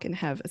talk and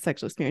have a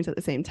sexual experience at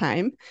the same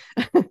time,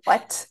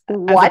 What? as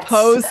What?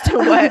 opposed to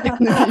what the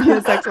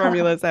media sex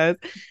formula says.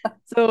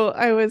 So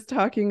I was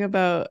talking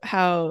about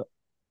how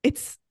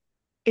it's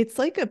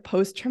like a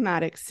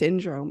post-traumatic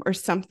syndrome or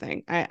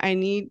something. I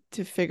need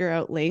to figure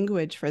out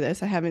language for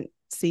this. I haven't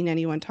seen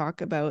anyone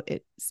talk about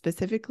it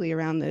specifically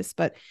around this,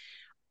 but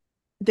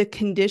the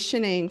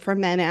conditioning for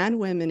men and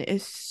women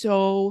is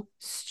so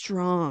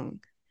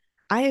strong.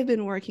 I have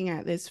been working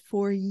at this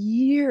for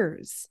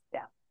years.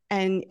 Yeah.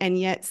 And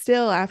yet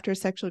still, after a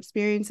sexual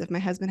experience, if my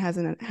husband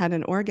hasn't had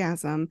an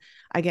orgasm,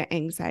 I get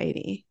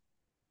anxiety.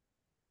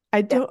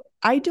 Yeah.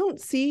 I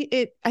don't see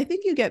it. I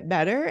think you get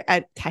better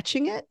at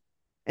catching it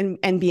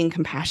and being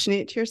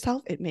compassionate to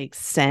yourself. It makes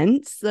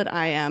sense that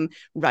I am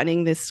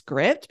running this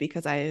script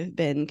because I have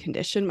been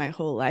conditioned my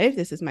whole life.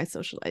 This is my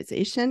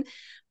socialization.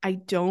 I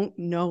don't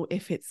know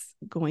if it's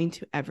going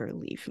to ever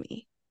leave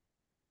me.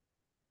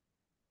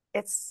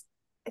 It's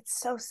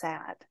so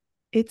sad.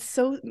 It's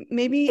so It's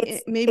maybe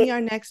it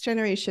our next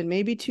generation,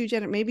 maybe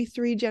maybe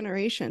 3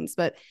 generations,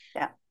 but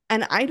yeah.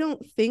 and I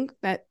don't think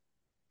that,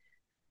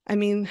 I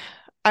mean,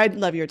 I'd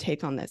love your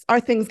take on this. Are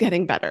things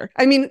getting better?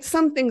 I mean,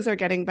 some things are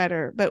getting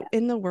better, but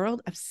in the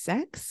world of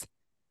sex,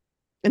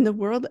 in the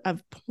world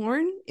of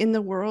porn, in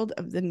the world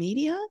of the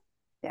media,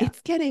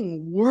 it's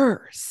getting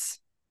worse.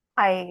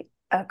 I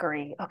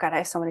agree. Oh God, I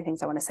have so many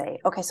things I want to say.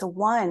 Okay, so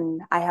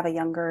one, I have a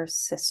younger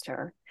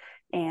sister,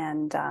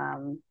 and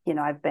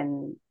I've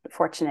been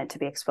fortunate to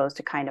be exposed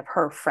to kind of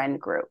her friend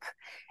group,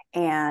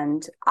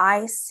 and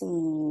I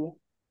see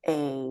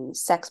a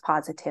sex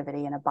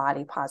positivity and a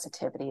body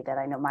positivity that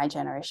I know my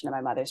generation and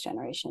my mother's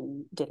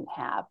generation didn't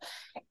have,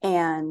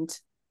 and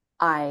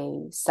I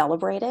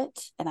celebrate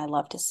it and I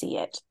love to see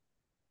it.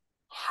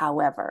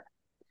 However,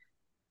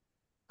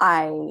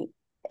 I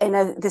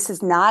this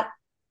is not,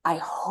 I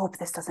hope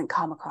this doesn't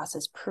come across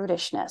as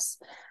prudishness,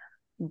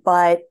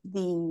 but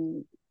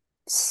the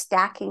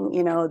stacking,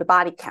 the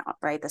body count,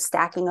 right? The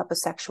stacking up of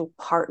sexual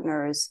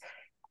partners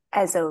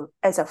as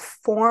a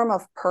form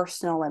of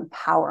personal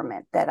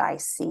empowerment that I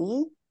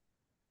see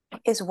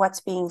is what's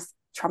being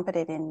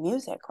trumpeted in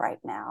music right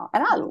now.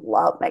 And I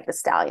love Meg Thee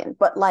Stallion,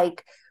 but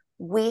like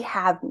we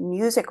have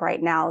music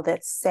right now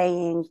that's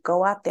saying,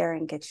 go out there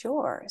and get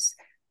yours.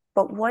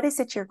 But what is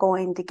it you're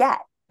going to get?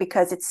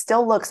 Because it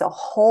still looks a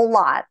whole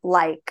lot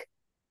like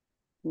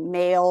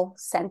male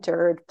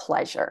centered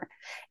pleasure.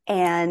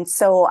 And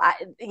so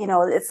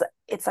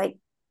it's like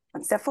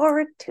 1 step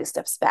forward, 2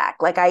 steps back.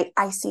 Like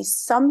I see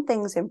some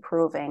things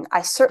improving.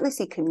 I certainly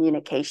see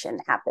communication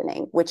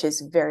happening, which is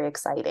very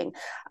exciting.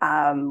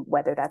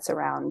 Whether that's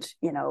around,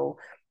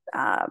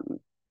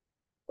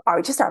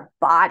 our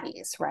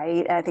bodies,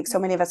 right? And I think so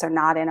many of us are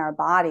not in our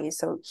bodies.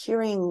 So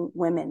hearing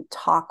women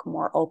talk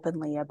more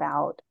openly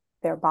about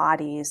their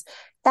bodies,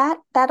 that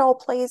all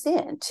plays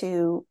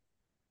into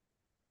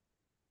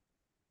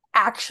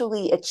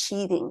actually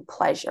achieving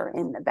pleasure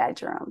in the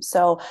bedroom.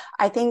 So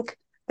I think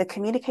the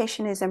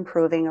communication is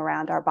improving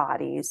around our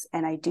bodies.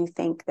 And I do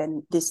think that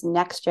this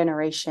next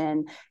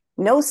generation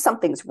knows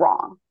something's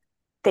wrong.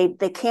 They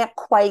can't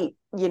quite,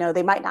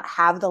 they might not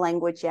have the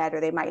language yet, or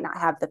they might not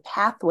have the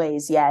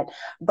pathways yet,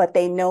 but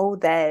they know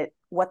that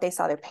what they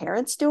saw their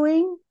parents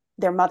doing,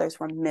 their mothers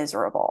were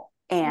miserable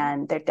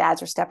and their dads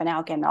were stepping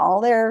out, getting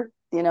all their,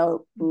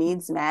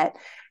 needs met.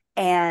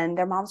 And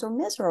their moms were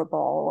miserable,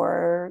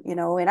 or, in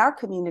our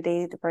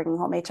community, they're bringing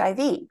home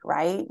HIV,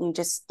 right? We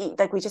just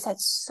had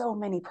so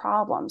many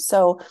problems.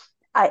 So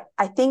I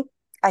think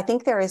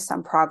there is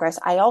some progress.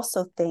 I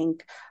also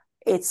think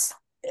it's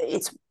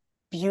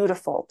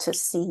beautiful to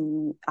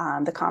see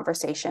the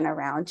conversation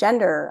around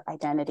gender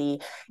identity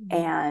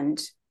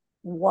and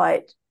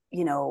what,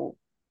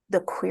 the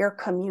queer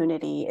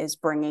community is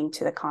bringing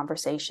to the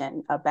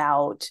conversation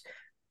about,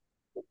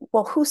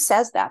 well, who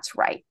says that's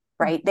right?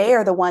 Right. They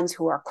are the ones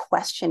who are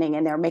questioning,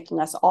 and they're making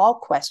us all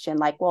question,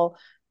 like, well,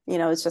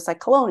 it's just like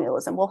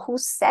colonialism. Well, who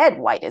said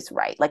white is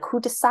right? Like,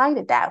 who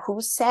decided that? Who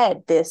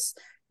said this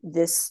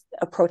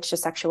approach to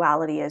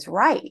sexuality is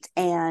right?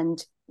 And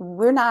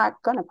we're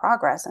not going to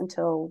progress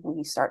until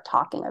we start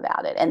talking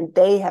about it. And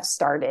they have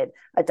started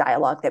a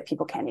dialogue that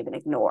people can't even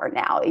ignore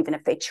now, even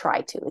if they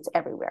try to. It's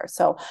everywhere.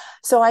 So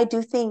I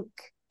do think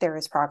there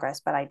is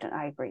progress, but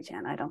I agree,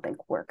 Jen. I don't think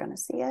we're going to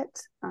see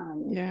it.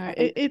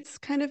 It's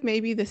kind of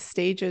maybe the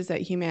stages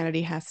that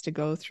humanity has to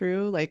go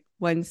through. Like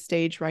one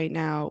stage right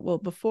now, well,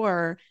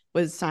 before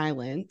was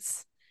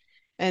silence,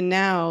 and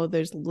now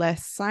there's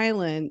less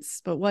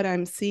silence. But what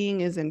I'm seeing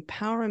is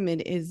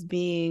empowerment is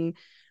being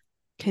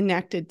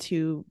connected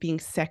to being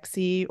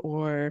sexy,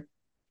 or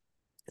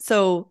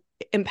so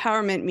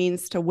empowerment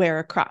means to wear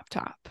a crop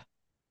top.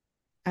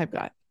 I've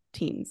got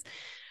teens.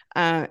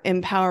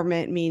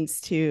 Empowerment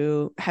means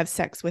to have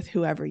sex with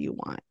whoever you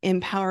want.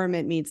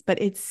 Empowerment means,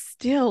 but it's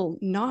still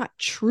not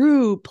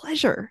true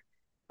pleasure.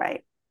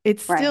 Right.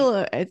 It's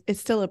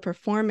still a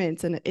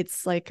performance, and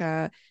it's like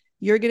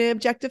you're going to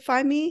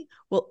objectify me.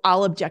 Well,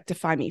 I'll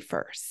objectify me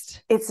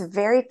first. It's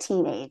very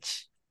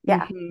teenage.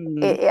 Yeah.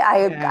 Mm-hmm.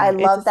 I Yeah.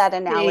 It's a love that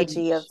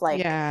analogy of stage. like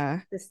Yeah.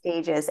 the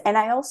stages. And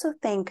I also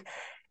think,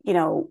 you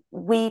know,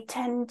 we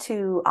tend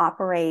to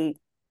operate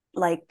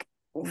like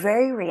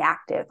very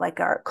reactive. Like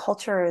our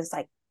culture is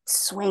like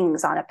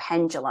swings on a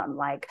pendulum.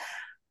 Like,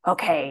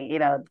 okay, you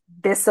know,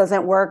 this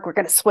doesn't work. We're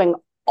going to swing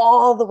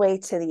all the way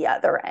to the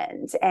other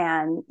end.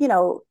 And, you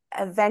know,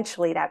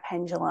 eventually that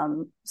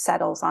pendulum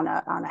settles on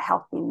a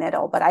healthy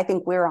middle. But I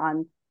think we're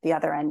on the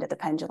other end of the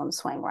pendulum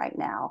swing right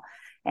now.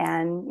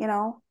 And, you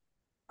know,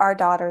 our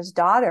daughters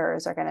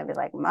are going to be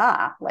like,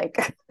 Ma,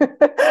 like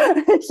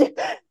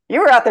you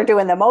were out there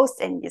doing the most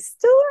and you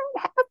still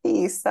aren't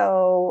happy.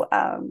 So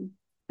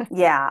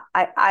yeah,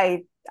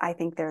 I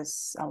think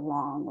there's a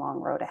long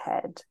road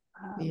ahead.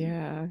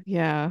 Yeah.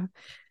 Yeah.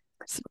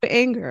 So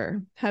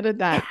anger, how did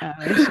that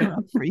show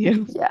up for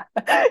you? Yeah.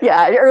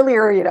 Yeah.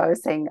 Earlier, you know, I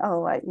was saying,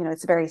 oh, you know,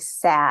 it's very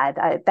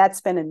sad.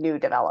 That's been a new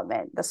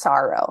development, the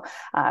sorrow,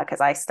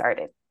 because I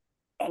started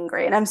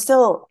angry and I'm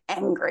still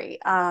angry.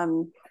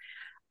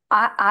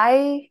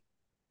 I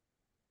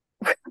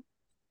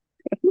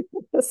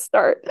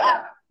start.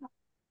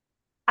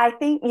 I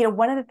think, you know,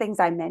 one of the things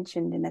I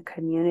mentioned in the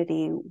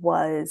community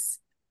was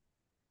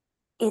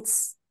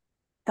it's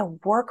the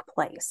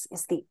workplace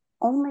is the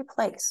only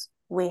place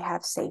we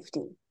have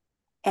safety.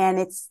 And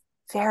it's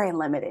very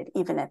limited,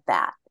 even at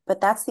that.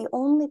 But that's the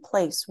only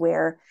place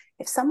where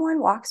if someone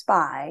walks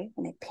by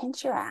and they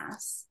pinch your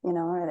ass, you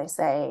know, or they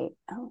say,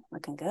 oh,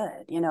 looking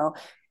good, you know,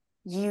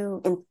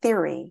 you, in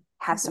theory,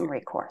 have some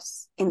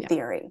recourse, in Yeah.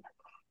 theory.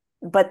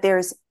 But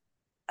there's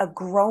a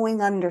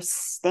growing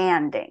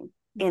understanding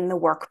in the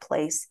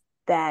workplace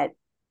that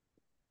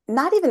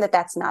not even that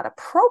that's not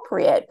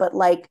appropriate, but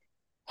like,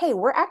 hey,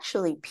 we're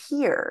actually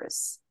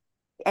peers.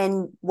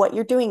 And what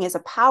you're doing is a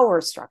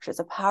power structure, it's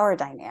a power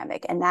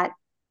dynamic. And that,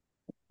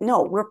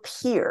 no, we're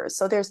peers.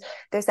 So there's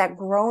that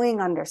growing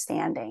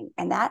understanding.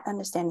 And that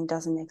understanding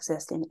doesn't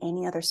exist in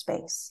any other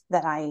space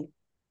that I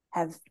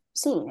have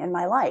seen in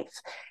my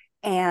life.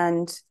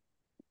 And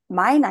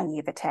my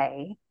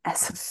naivete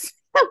as a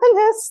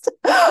feminist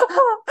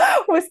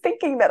was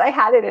thinking that I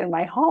had it in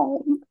my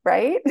home,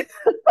 right?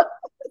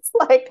 It's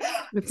like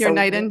With so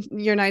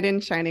your knight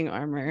in shining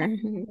armor,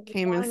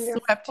 came and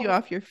swept you wonderful.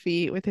 off your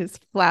feet with his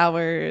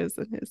flowers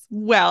and his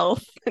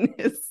wealth and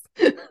his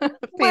fancy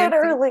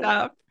Literally,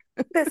 stuff.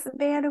 this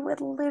man who would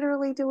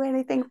literally do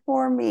anything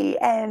for me.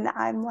 And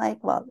I'm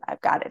like, well,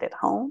 I've got it at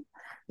home,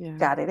 Yeah.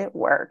 got it at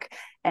work.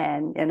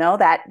 And you know,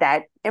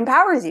 that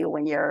empowers you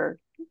when you're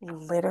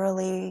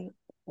literally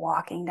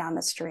walking down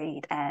the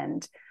street.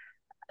 And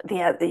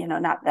you know,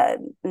 not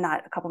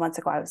a couple months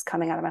ago, I was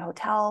coming out of my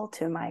hotel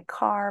to my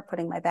car,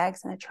 putting my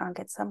bags in the trunk,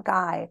 and some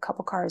guy a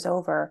couple cars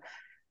over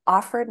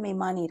offered me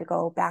money to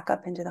go back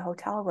up into the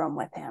hotel room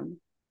with him.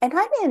 And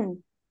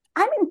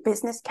I'm in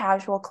business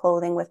casual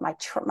clothing with my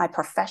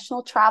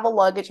professional travel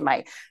luggage,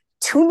 my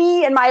to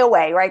me and my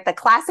away, right? The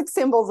classic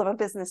symbols of a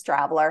business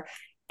traveler.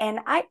 And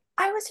I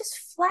was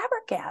just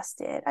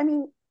flabbergasted. I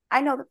mean,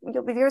 I know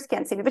the viewers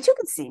can't see me, but you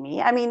can see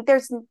me. I mean,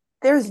 there's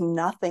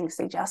nothing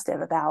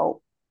suggestive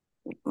about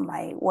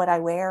what I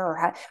wear or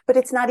how, but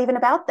it's not even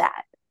about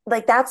that.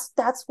 Like that's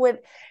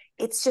what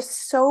it's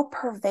just so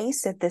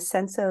pervasive, this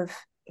sense of,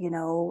 you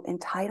know,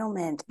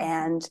 entitlement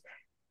and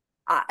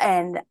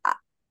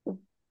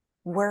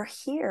we're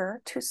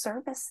here to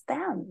service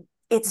them.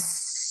 It's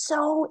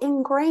so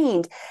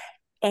ingrained.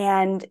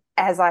 And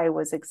as I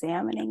was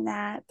examining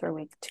that through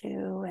week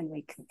 2 and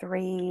week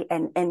 3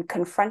 and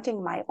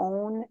confronting my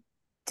own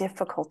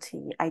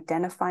difficulty,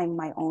 identifying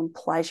my own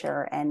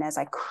pleasure, and as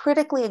I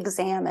critically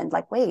examined,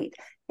 like, wait,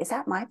 is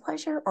that my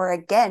pleasure? Or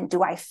again,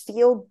 do I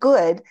feel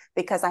good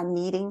because I'm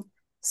meeting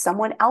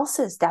someone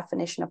else's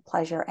definition of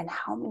pleasure, and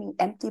how many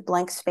empty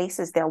blank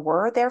spaces there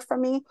were there for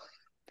me?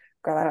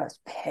 Girl, I was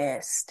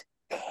pissed.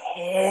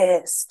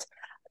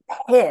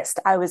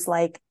 I was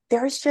like,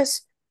 there's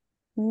just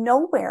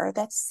nowhere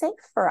that's safe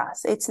for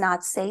us. It's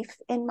not safe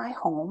in my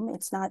home.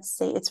 It's not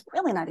safe. It's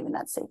really not even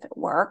that safe at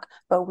work,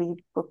 but we're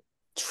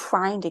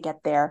trying to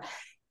get there.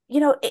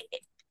 You know,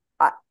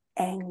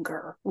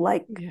 anger,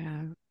 like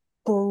Yeah.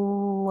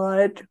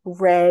 blood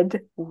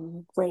red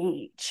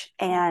rage.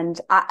 And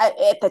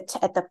at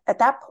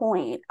that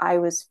point, I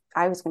was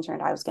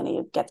concerned I was going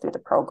to get through the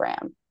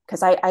program,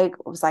 because I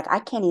was like, I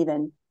can't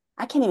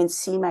even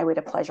see my way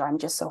to pleasure. I'm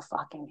just so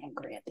fucking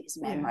angry at these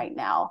men right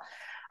now.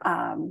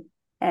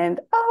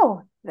 And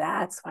oh,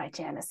 that's why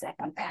Janice said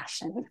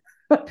compassion.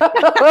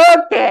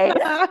 Okay.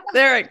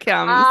 There it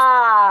comes.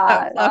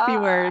 That fluffy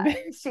word.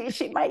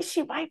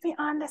 She might be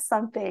onto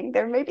something.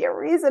 There may be a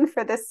reason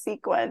for this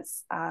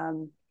sequence.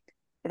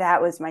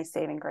 That was my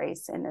saving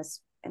grace in this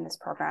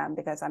program,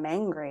 because I'm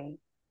angry.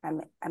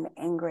 I'm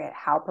angry at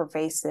how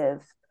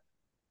pervasive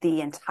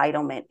the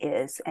entitlement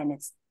is, and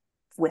it's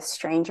with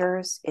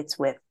strangers. It's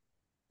with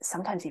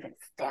sometimes even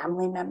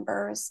family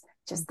members.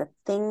 Just the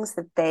things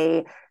that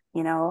they,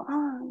 you know,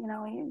 oh, you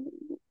know, you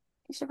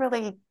should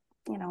really,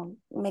 you know,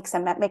 make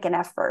an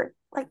effort.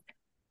 Like,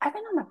 I've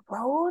been on the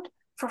road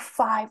for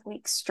 5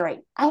 weeks straight.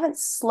 I haven't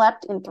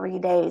slept in 3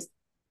 days.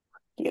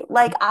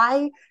 Like,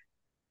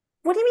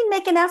 what do you mean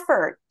make an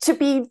effort to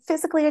be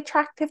physically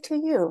attractive to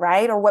you,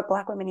 right? Or what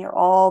Black women hear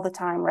all the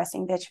time,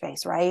 resting bitch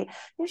face, right?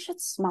 You should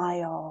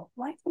smile.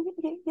 Why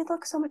you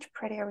look so much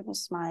prettier when you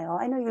smile?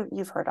 I know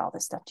you've heard all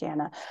this stuff,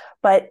 Jana,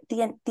 but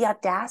the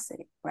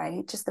audacity,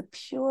 right? Just the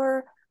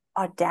pure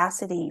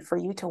audacity for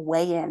you to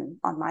weigh in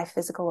on my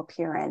physical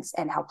appearance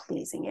and how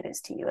pleasing it is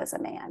to you as a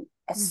man,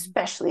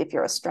 especially if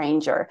you're a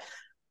stranger.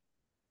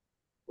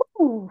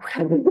 Ooh.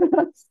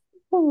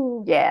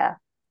 Ooh, yeah.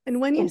 And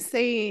when you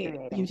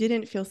say you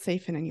didn't feel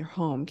safe in your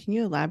home, can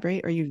you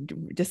elaborate? Or you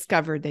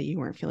discovered that you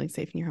weren't feeling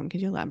safe in your home?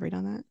 Can you elaborate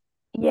on that?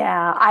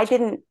 Yeah, I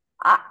didn't.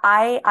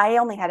 I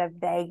only had a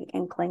vague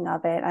inkling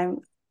of it. And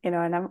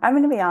I'm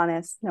going to be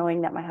honest,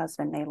 knowing that my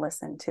husband may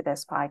listen to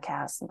this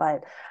podcast,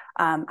 but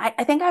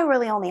I think I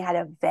really only had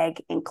a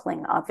vague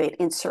inkling of it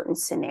in certain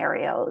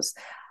scenarios.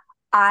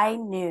 I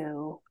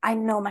know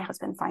my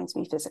husband finds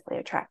me physically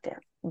attractive,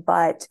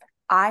 but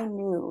I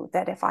knew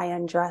that if I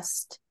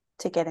undressed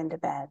to get into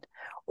bed,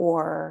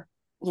 or,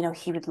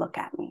 he would look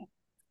at me.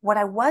 What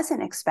I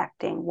wasn't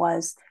expecting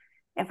was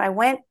if I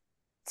went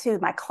to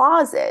my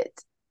closet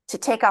to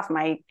take off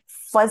my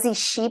fuzzy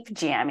sheep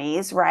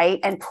jammies, right,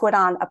 and put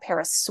on a pair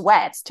of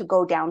sweats to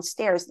go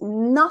downstairs,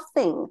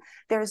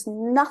 there's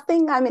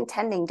nothing I'm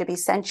intending to be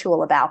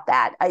sensual about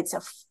that. It's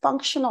a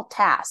functional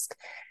task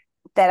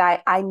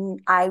that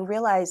I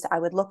realized I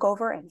would look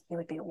over and he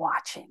would be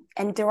watching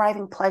and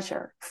deriving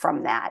pleasure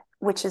from that,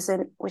 which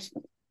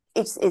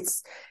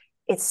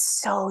it's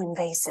so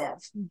invasive.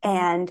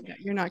 And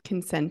you're not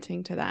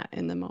consenting to that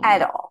in the moment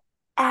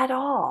at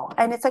all.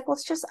 And it's like, well,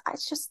 it's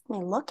just me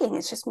looking,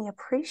 it's just me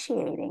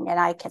appreciating. And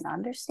I can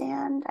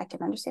understand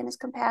his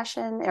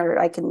compassion, or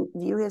I can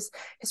view his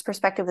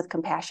perspective with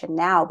compassion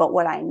now. But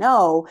what I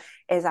know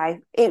is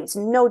it's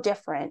no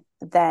different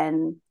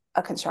than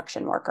a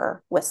construction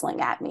worker whistling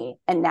at me.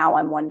 And now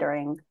I'm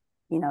wondering,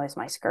 is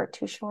my skirt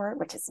too short?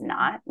 Which is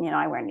not,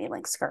 I wear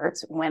knee-length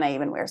skirts when I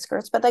even wear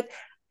skirts, but like,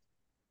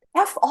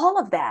 F all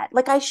of that.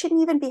 Like, I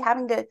shouldn't even be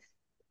having to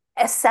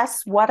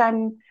assess what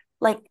I'm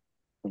like,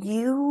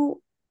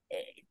 you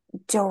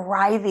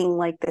deriving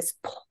like this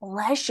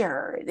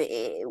pleasure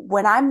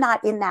when I'm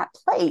not in that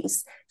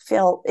place.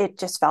 It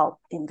just felt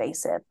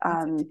invasive.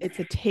 It's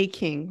a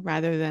taking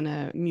rather than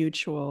a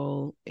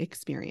mutual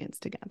experience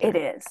together. It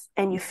is.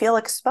 And you feel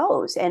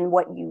exposed, and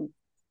what you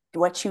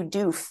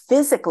do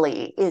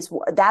physically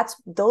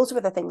those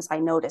were the things I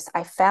noticed.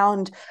 I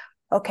found,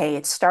 okay,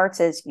 it starts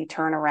as you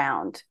turn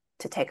around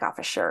to take off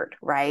a shirt,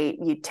 right?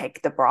 You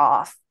take the bra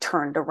off,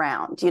 turned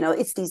around.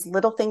 It's these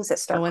little things that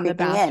start creeping in.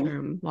 Go in the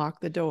bathroom, lock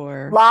the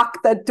door.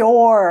 Lock the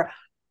door.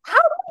 How do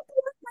I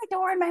lock my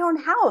door in my own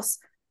house?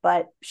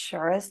 But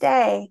sure as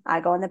day, I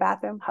go in the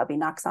bathroom, hubby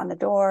knocks on the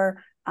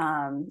door.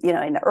 In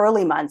the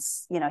early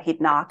months,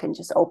 he'd knock and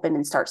just open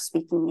and start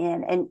speaking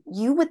in. And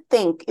you would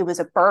think it was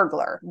a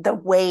burglar, the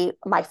way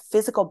my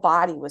physical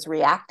body was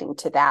reacting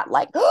to that,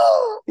 like,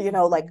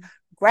 like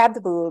grab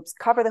the boobs,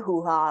 cover the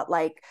hoo-ha,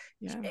 like,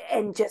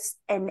 and just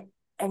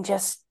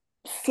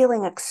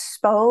feeling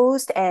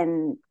exposed.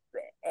 And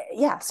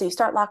so you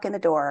start locking the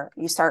door,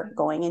 you start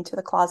going into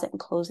the closet and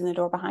closing the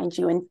door behind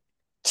you and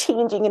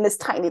changing in this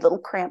tiny little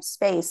cramped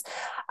space.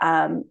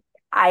 I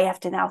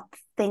have to now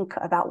think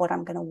about what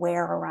I'm going to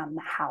wear around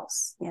the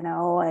house.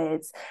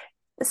 It's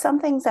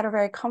some things that are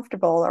very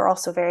comfortable are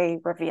also very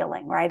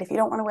revealing, right? If you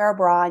don't want to wear a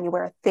bra and you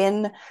wear a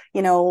thin,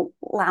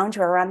 loungewear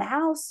around the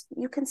house,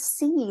 you can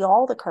see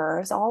all the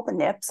curves, all the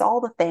nips, all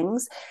the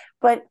things.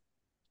 But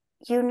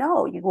you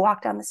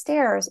walk down the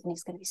stairs and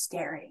he's going to be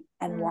staring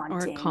and wanting.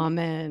 Or a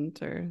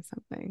comment or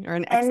something, or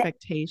an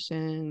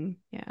expectation.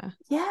 Yeah.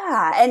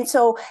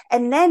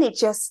 And then it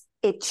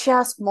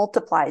just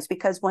multiplies,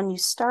 because when you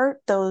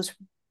start those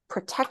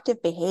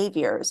protective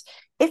behaviors,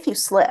 if you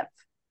slip,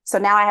 so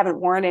now I haven't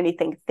worn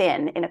anything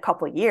thin in a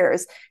couple of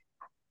years,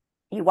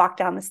 you walk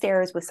down the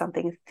stairs with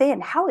something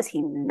thin, how is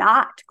he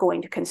not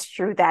going to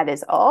construe that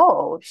as,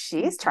 oh,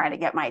 she's trying to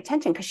get my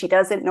attention because she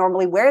doesn't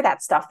normally wear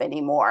that stuff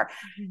anymore?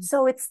 Mm-hmm.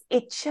 So it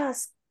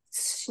just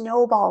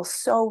snowballs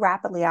so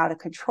rapidly out of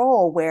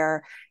control,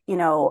 where,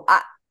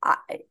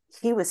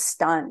 he was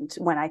stunned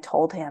when I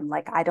told him,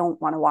 like, I don't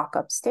want to walk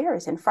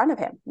upstairs in front of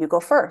him. You go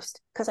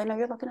first, because I know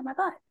you're looking at my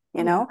butt.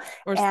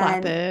 Or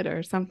slap it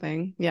or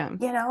something.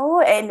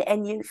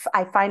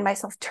 I find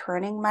myself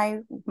turning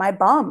my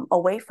bum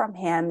away from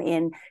him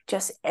in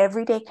just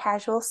everyday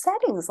casual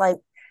settings, like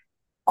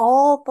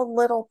all the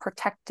little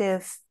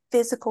protective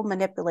physical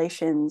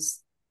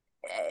manipulations.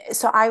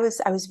 So I was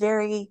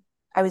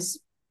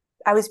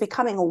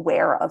becoming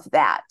aware of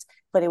that,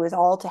 but it was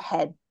all to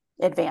head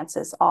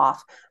advances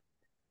off.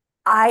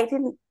 I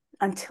didn't,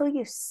 until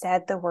you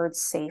said the word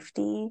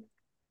safety,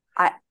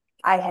 I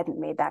hadn't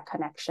made that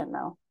connection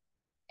though.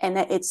 And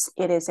it is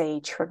a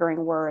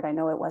triggering word. I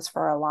know it was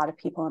for a lot of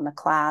people in the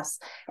class,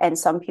 and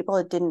some people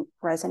it didn't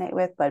resonate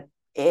with, but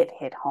it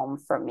hit home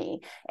for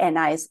me. And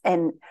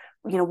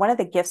one of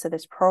the gifts of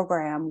this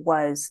program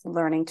was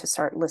learning to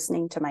start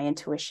listening to my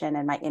intuition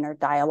and my inner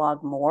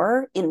dialogue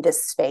more in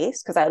this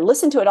space, because I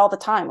listen to it all the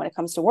time when it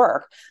comes to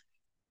work,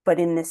 but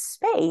in this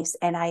space.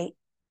 And I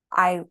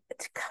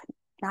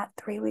not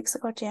 3 weeks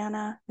ago,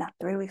 Jana, not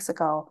 3 weeks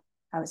ago,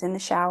 I was in the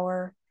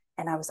shower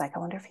and I was like, I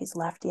wonder if he's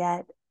left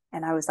yet.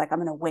 And I was like, I'm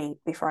going to wait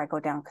before I go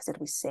down because it'll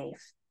be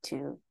safe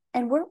to,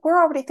 and we're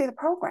already through the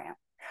program.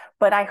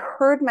 But I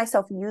heard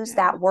myself use Yeah.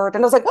 that word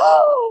and I was like,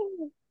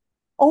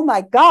 oh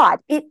my God,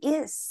 it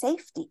is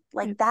safety.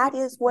 Like that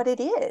is what it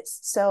is.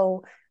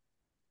 So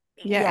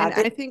Yeah. yeah,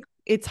 And I think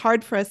it's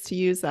hard for us to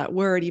use that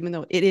word, even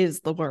though it is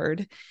the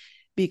word,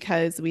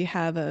 because we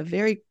have a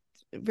very,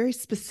 very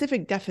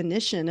specific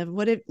definition of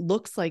what it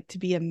looks like to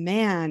be a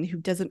man who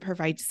doesn't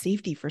provide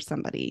safety for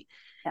somebody.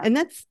 yeah, And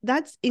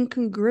that's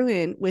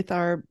incongruent with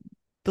our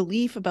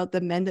belief about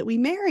the men that we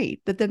married,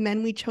 that the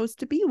men we chose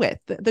to be with,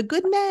 the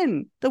good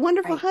men, the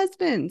wonderful right,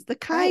 husbands, the right,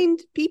 kind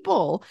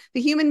people, the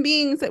human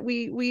beings that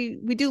we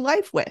do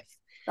life with.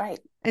 right.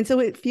 And so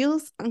it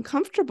feels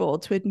uncomfortable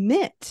to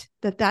admit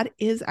that that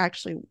is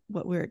actually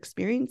what we're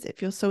experiencing. It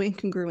feels so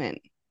incongruent.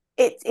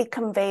 It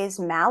conveys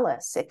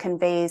malice, it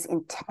conveys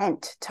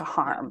intent to Yeah.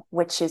 harm,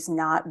 which is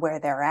not where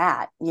they're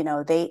at.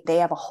 They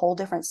have a whole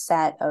different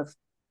set of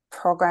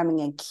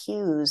programming and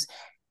cues,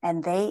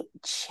 and they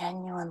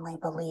genuinely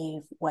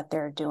believe what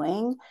they're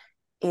doing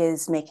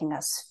is making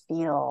us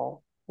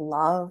feel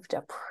loved,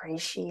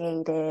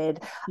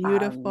 appreciated.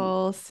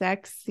 Beautiful,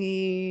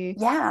 sexy.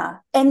 Yeah.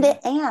 And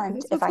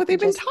Because if that's I what can they've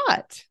been just,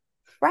 taught.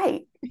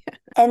 right.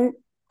 And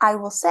I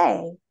will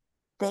say,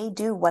 they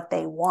do what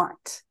they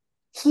want.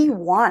 He Yeah.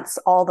 wants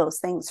all those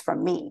things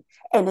from me.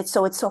 And it's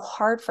so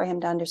hard for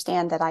him to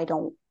understand that I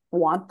don't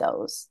want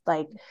those.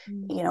 Like,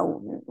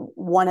 Mm-hmm.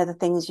 one of the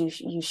things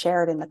you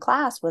shared in the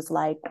class was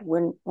like,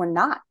 we're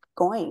not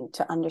going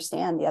to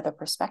understand the other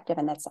perspective,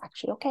 and that's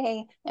actually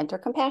okay. Enter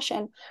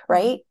compassion,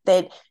 right?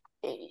 That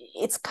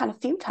it's kind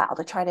of futile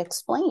to try to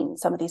explain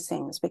some of these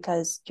things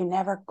because you're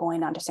never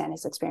going to understand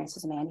his experience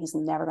as a man. He's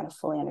never going to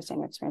fully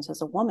understand your experience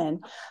as a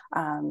woman.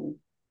 Um,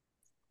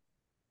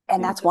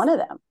 and Yeah, that's one of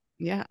them.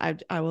 yeah,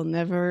 I will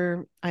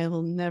never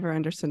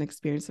understand the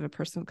experience of a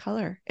person of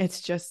color.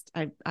 It's just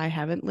I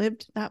haven't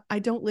lived that. I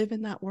don't live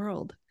in that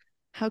world.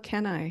 How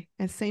can I?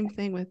 And same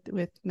thing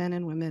with men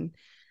and women.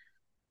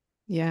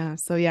 Yeah.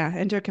 So yeah,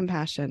 enter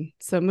compassion.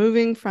 So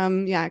moving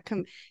from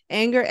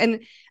anger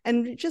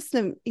and just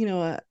a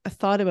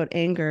thought about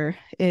anger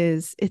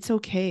is it's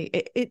okay.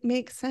 It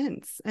makes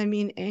sense. I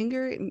mean,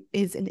 anger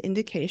is an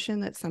indication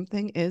that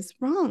something is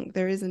wrong.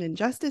 There is an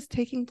injustice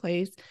taking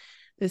place.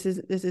 This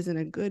isn't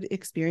a good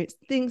experience.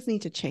 Things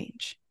need to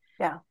change.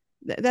 Yeah.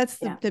 That's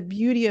Yeah. the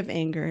beauty of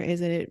anger,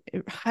 is that it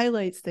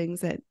highlights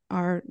things that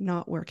are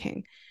not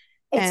working.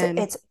 It's And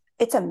it's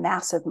it's a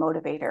massive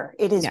motivator.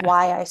 It is yeah,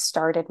 why I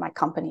started my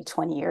company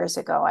 20 years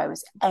ago. I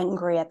was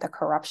angry at the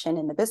corruption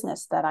in the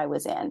business that I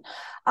was in.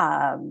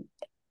 Um,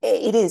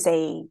 it's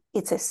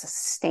a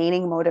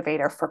sustaining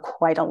motivator for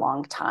quite a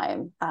long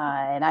time.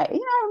 And I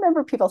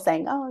remember people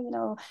saying,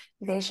 oh,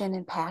 vision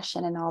and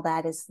passion and all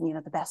that is,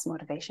 the best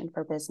motivation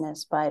for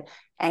business. But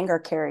anger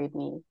carried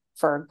me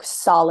for a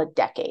solid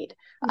decade.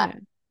 yeah,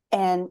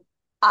 And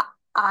I,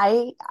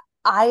 I,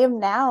 I am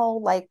now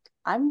like,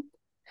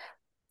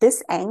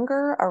 this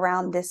anger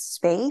around this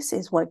space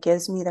is what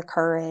gives me the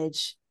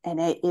courage, and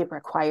it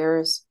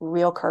requires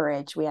real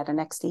courage. We had an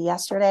XD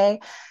yesterday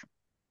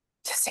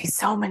to say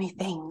so many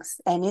things,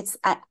 and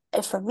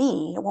for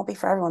me, it won't be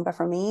for everyone, but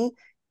for me,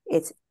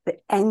 it's the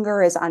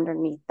anger is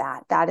underneath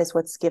that is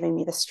what's giving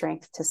me the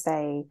strength to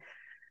say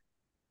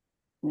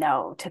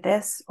no to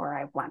this, or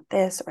I want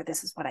this, or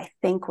this is what I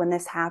think when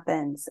this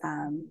happens.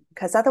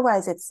 Because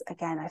otherwise it's,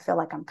 again, I feel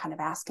like I'm kind of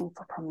asking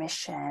for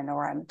permission,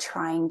 or I'm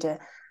trying to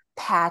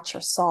patch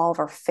or solve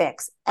or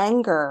fix.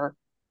 Anger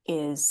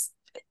is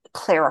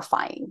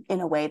clarifying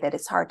in a way that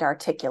it's hard to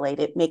articulate.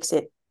 It makes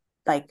it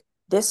like,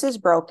 this is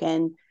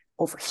broken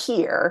over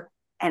here,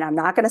 and I'm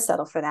not going to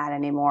settle for that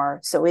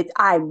anymore. So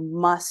I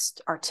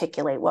must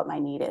articulate what my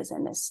need is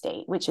in this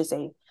state, which is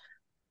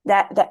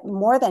that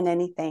more than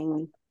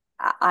anything,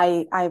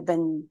 I've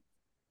been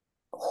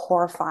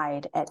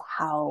horrified at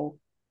how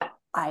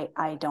I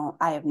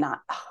have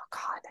not, oh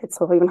God, it's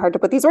so even hard to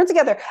put these words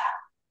together,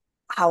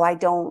 how I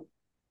don't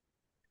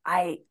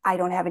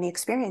have any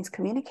experience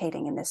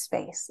communicating in this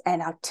space,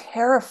 and how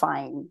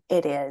terrifying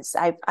it is.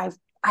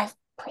 I've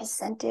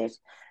presented,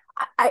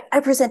 I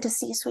present to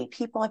C-suite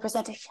people. I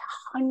present to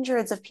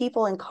hundreds of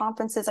people in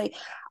conferences.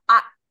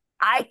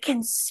 I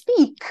can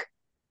speak,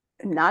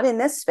 not in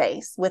this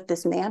space, with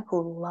this man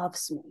who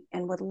loves me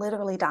and would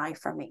literally die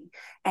for me.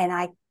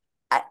 And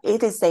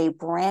it is a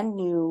brand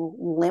new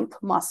limp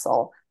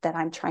muscle that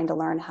I'm trying to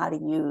learn how to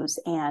use.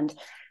 And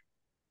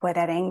boy,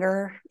 that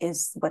anger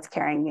is what's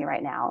carrying me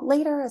right now.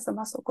 Later, as the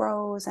muscle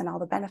grows and all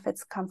the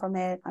benefits come from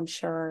it, I'm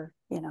sure,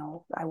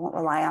 I won't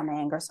rely on the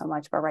anger so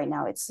much, but right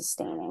now it's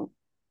sustaining.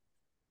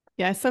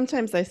 yeah.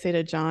 Sometimes I say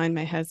to John,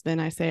 my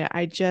husband, I say,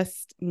 I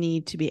just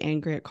need to be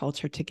angry at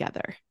culture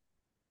together.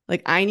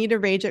 Like, I need to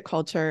rage at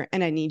culture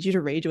and I need you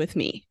to rage with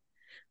me.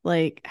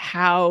 Like,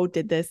 how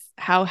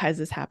has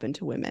this happened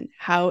to women?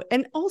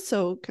 And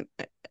also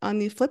on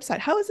the flip side,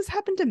 how has this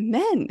happened to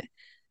men?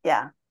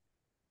 Yeah.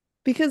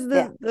 Because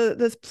Yeah.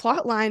 this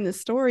plot line, the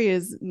story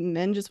is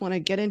men just want to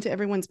get into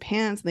everyone's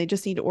pants and they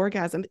just need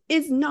orgasm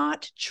is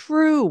not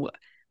true.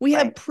 We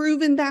have Right.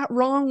 proven that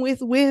wrong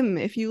with women.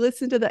 If you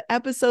listen to the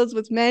episodes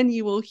with men,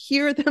 you will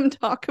hear them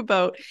talk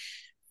about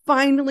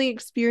finally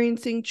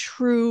experiencing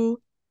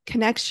true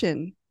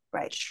connection,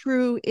 Right.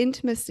 true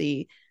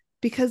intimacy,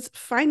 because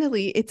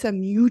finally it's a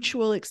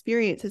mutual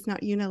experience. It's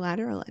not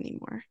unilateral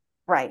anymore.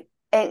 Right.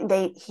 And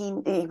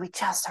we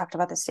just talked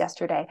about this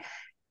yesterday.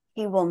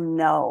 He will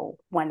know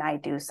when I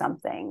do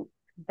something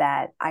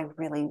that I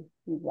really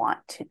want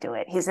to do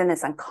it. He's in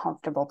this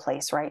uncomfortable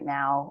place right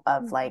now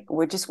of like,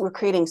 we're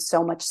creating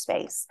so much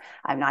space.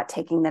 I'm not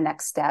taking the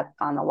next step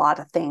on a lot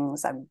of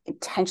things. I'm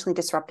intentionally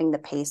disrupting the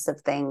pace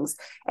of things.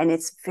 And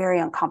it's very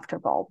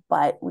uncomfortable.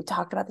 But we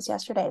talked about this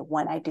yesterday.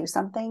 When I do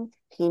something,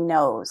 he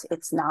knows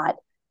it's not,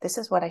 this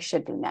is what I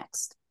should do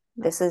next.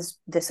 This is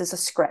a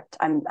script.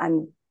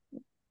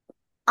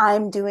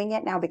 I'm doing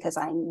it now because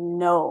I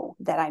know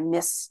that I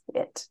miss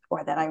it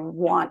or that I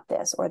want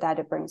this or that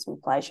it brings me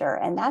pleasure.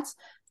 And that's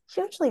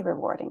hugely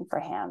rewarding for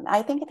him.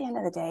 I think at the end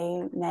of the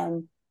day,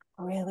 men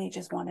really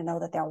just want to know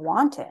that they're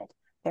wanted,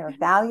 they're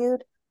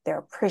valued, they're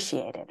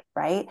appreciated,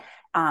 right?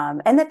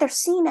 And that they're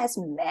seen as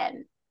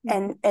men.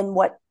 And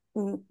what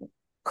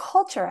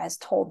culture has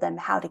told them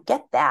how to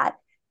get that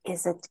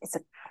is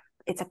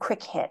it's a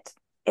quick hit.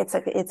 It's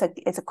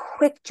a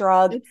quick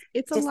drug.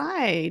 It's a Just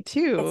lie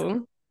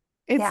too.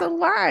 It's a yeah.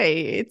 lie.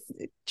 It's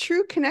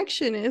true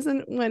connection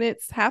isn't when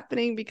it's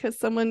happening because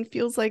someone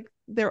feels like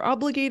they're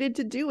obligated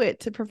to do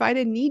it to provide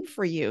a need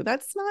for you.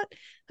 That's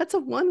a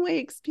one-way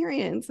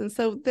experience. And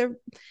so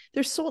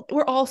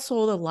we're all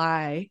sold a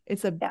lie.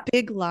 It's a Yeah.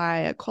 big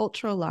lie, a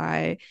cultural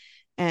lie.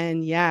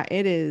 And yeah,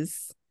 it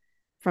is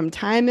from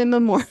time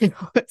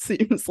immemorial, it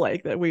seems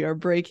like that we are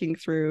breaking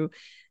through.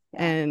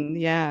 Yeah. And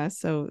yeah,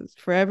 so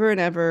forever and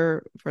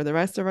ever, for the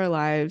rest of our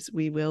lives,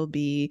 we will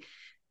be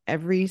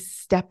every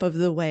step of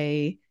the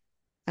way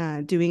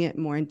doing it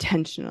more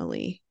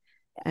intentionally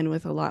and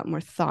with a lot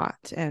more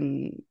thought.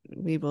 And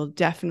we will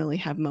definitely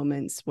have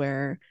moments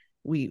where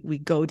we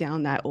go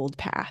down that old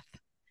path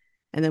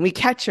and then we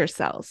catch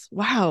ourselves.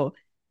 Wow,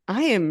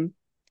 I am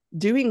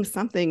doing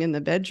something in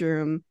the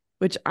bedroom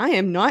which I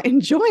am not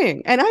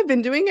enjoying, and I've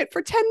been doing it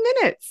for 10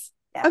 minutes.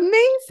 Yeah.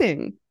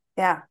 Amazing.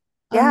 Yeah.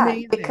 Yeah.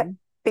 Amazing.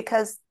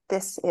 Because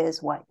this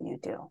is what you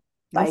do.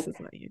 This Like is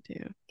what you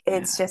do.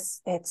 Yeah.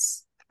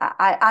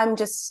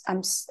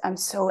 I'm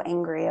so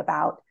angry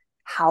about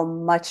how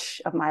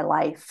much of my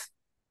life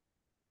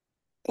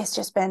it's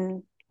just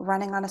been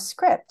running on a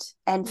script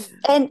and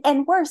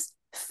worse,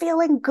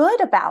 feeling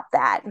good about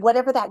that,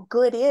 whatever that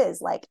good is,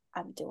 like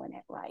I'm doing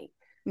it right.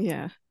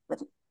 Yeah.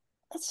 But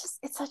it's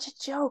such a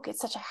joke. It's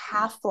such a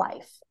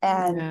half-life.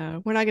 And yeah,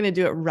 we're not going to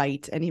do it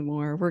right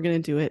anymore. We're going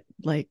to do it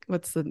like,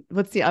 what's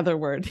the other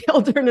word? The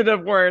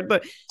alternative word,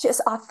 but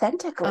just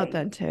authentically.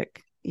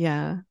 authentic.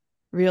 Yeah.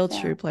 Real,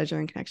 Yeah. true pleasure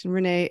and connection.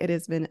 Renee, it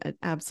has been an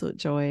absolute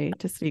joy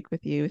to speak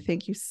with you.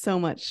 Thank you so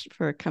much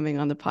for coming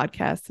on the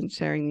podcast and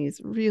sharing these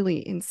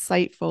really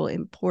insightful,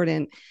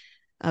 important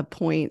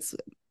points.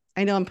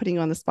 I know I'm putting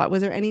you on the spot.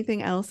 Was there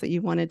anything else that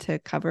you wanted to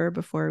cover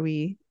before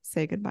we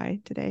say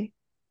goodbye today?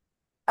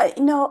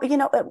 No,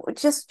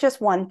 just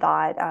one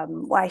thought.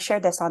 Well, I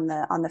shared this on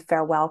the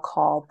farewell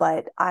call,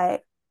 but I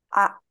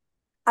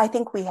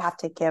think we have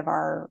to give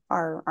our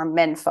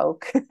men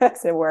folk,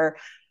 as it were,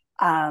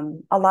 a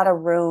lot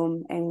of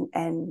room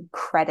and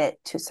credit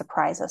to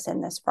surprise us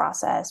in this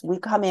process. We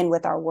come in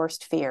with our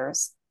worst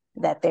fears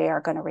that they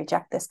are going to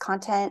reject this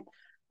content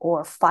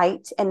or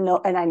fight, and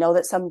I know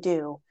that some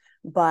do,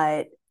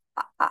 but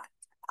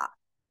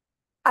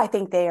I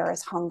think they are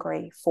as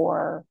hungry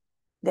for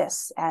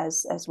this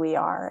as we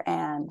are,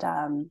 and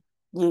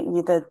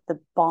the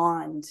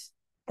bond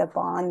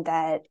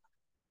that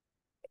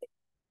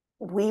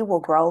we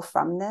will grow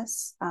from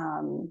this.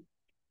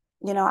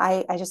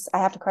 I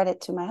have to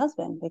credit to my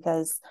husband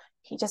because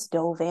he just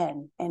dove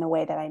in a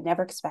way that I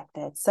never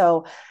expected.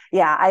 So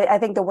yeah, I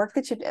think the work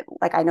that you did,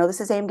 like, I know this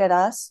is aimed at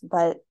us,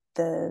 but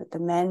the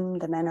men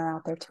are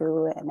out there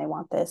too, and they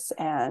want this.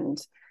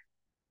 And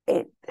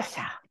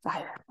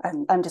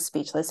I'm just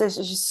speechless. There's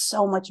just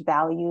so much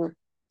value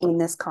in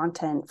this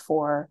content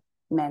for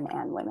men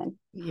and women.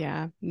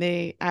 Yeah,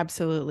 they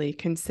absolutely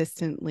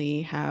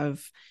consistently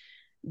have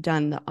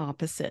done the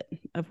opposite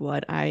of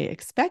what I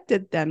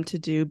expected them to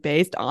do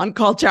based on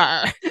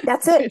culture.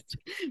 That's it.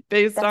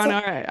 based That's on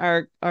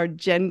it. our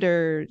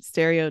gender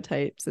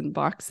stereotypes and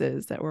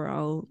boxes that we're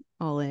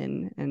all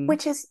in. And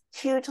which is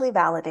hugely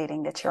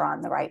validating that you're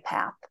on the right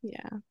path.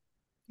 yeah.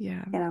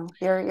 Yeah.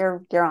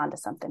 You're onto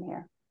something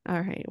here. All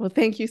right. Well,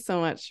 thank you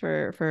so much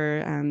for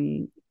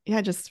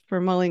just for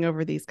mulling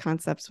over these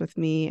concepts with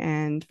me.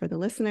 And for the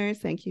listeners,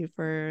 thank you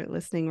for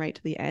listening right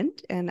to the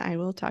end. And I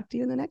will talk to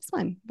you in the next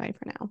one. Bye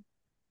for now.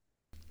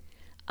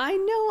 I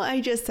know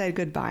I just said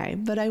goodbye,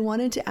 but I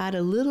wanted to add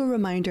a little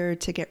reminder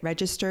to get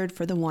registered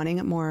for the Wanting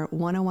It More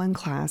 101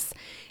 class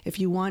if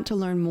you want to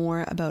learn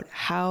more about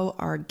how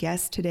our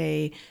guest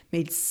today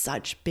made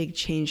such big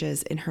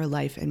changes in her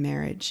life and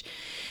marriage.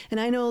 And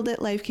I know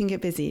that life can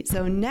get busy,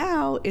 so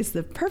now is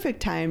the perfect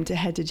time to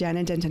head to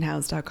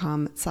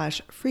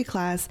janetdentonhouse.com/free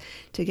class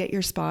to get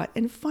your spot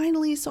and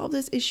finally solve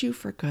this issue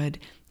for good.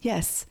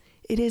 Yes,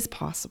 it is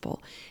possible.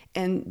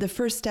 And the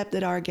first step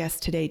that our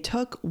guest today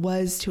took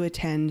was to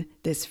attend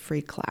this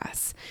free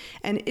class.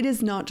 And it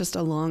is not just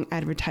a long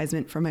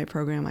advertisement for my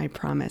program, I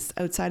promise.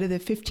 Outside of the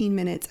 15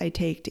 minutes I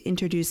take to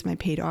introduce my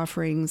paid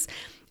offerings,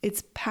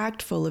 it's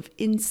packed full of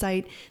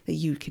insight that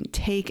you can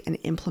take and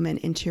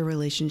implement into your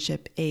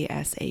relationship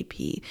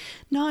ASAP.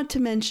 Not to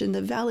mention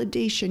the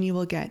validation you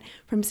will get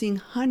from seeing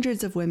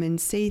hundreds of women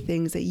say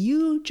things that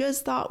you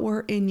just thought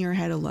were in your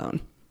head alone.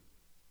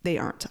 They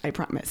aren't, I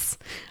promise.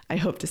 I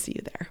hope to see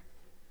you there.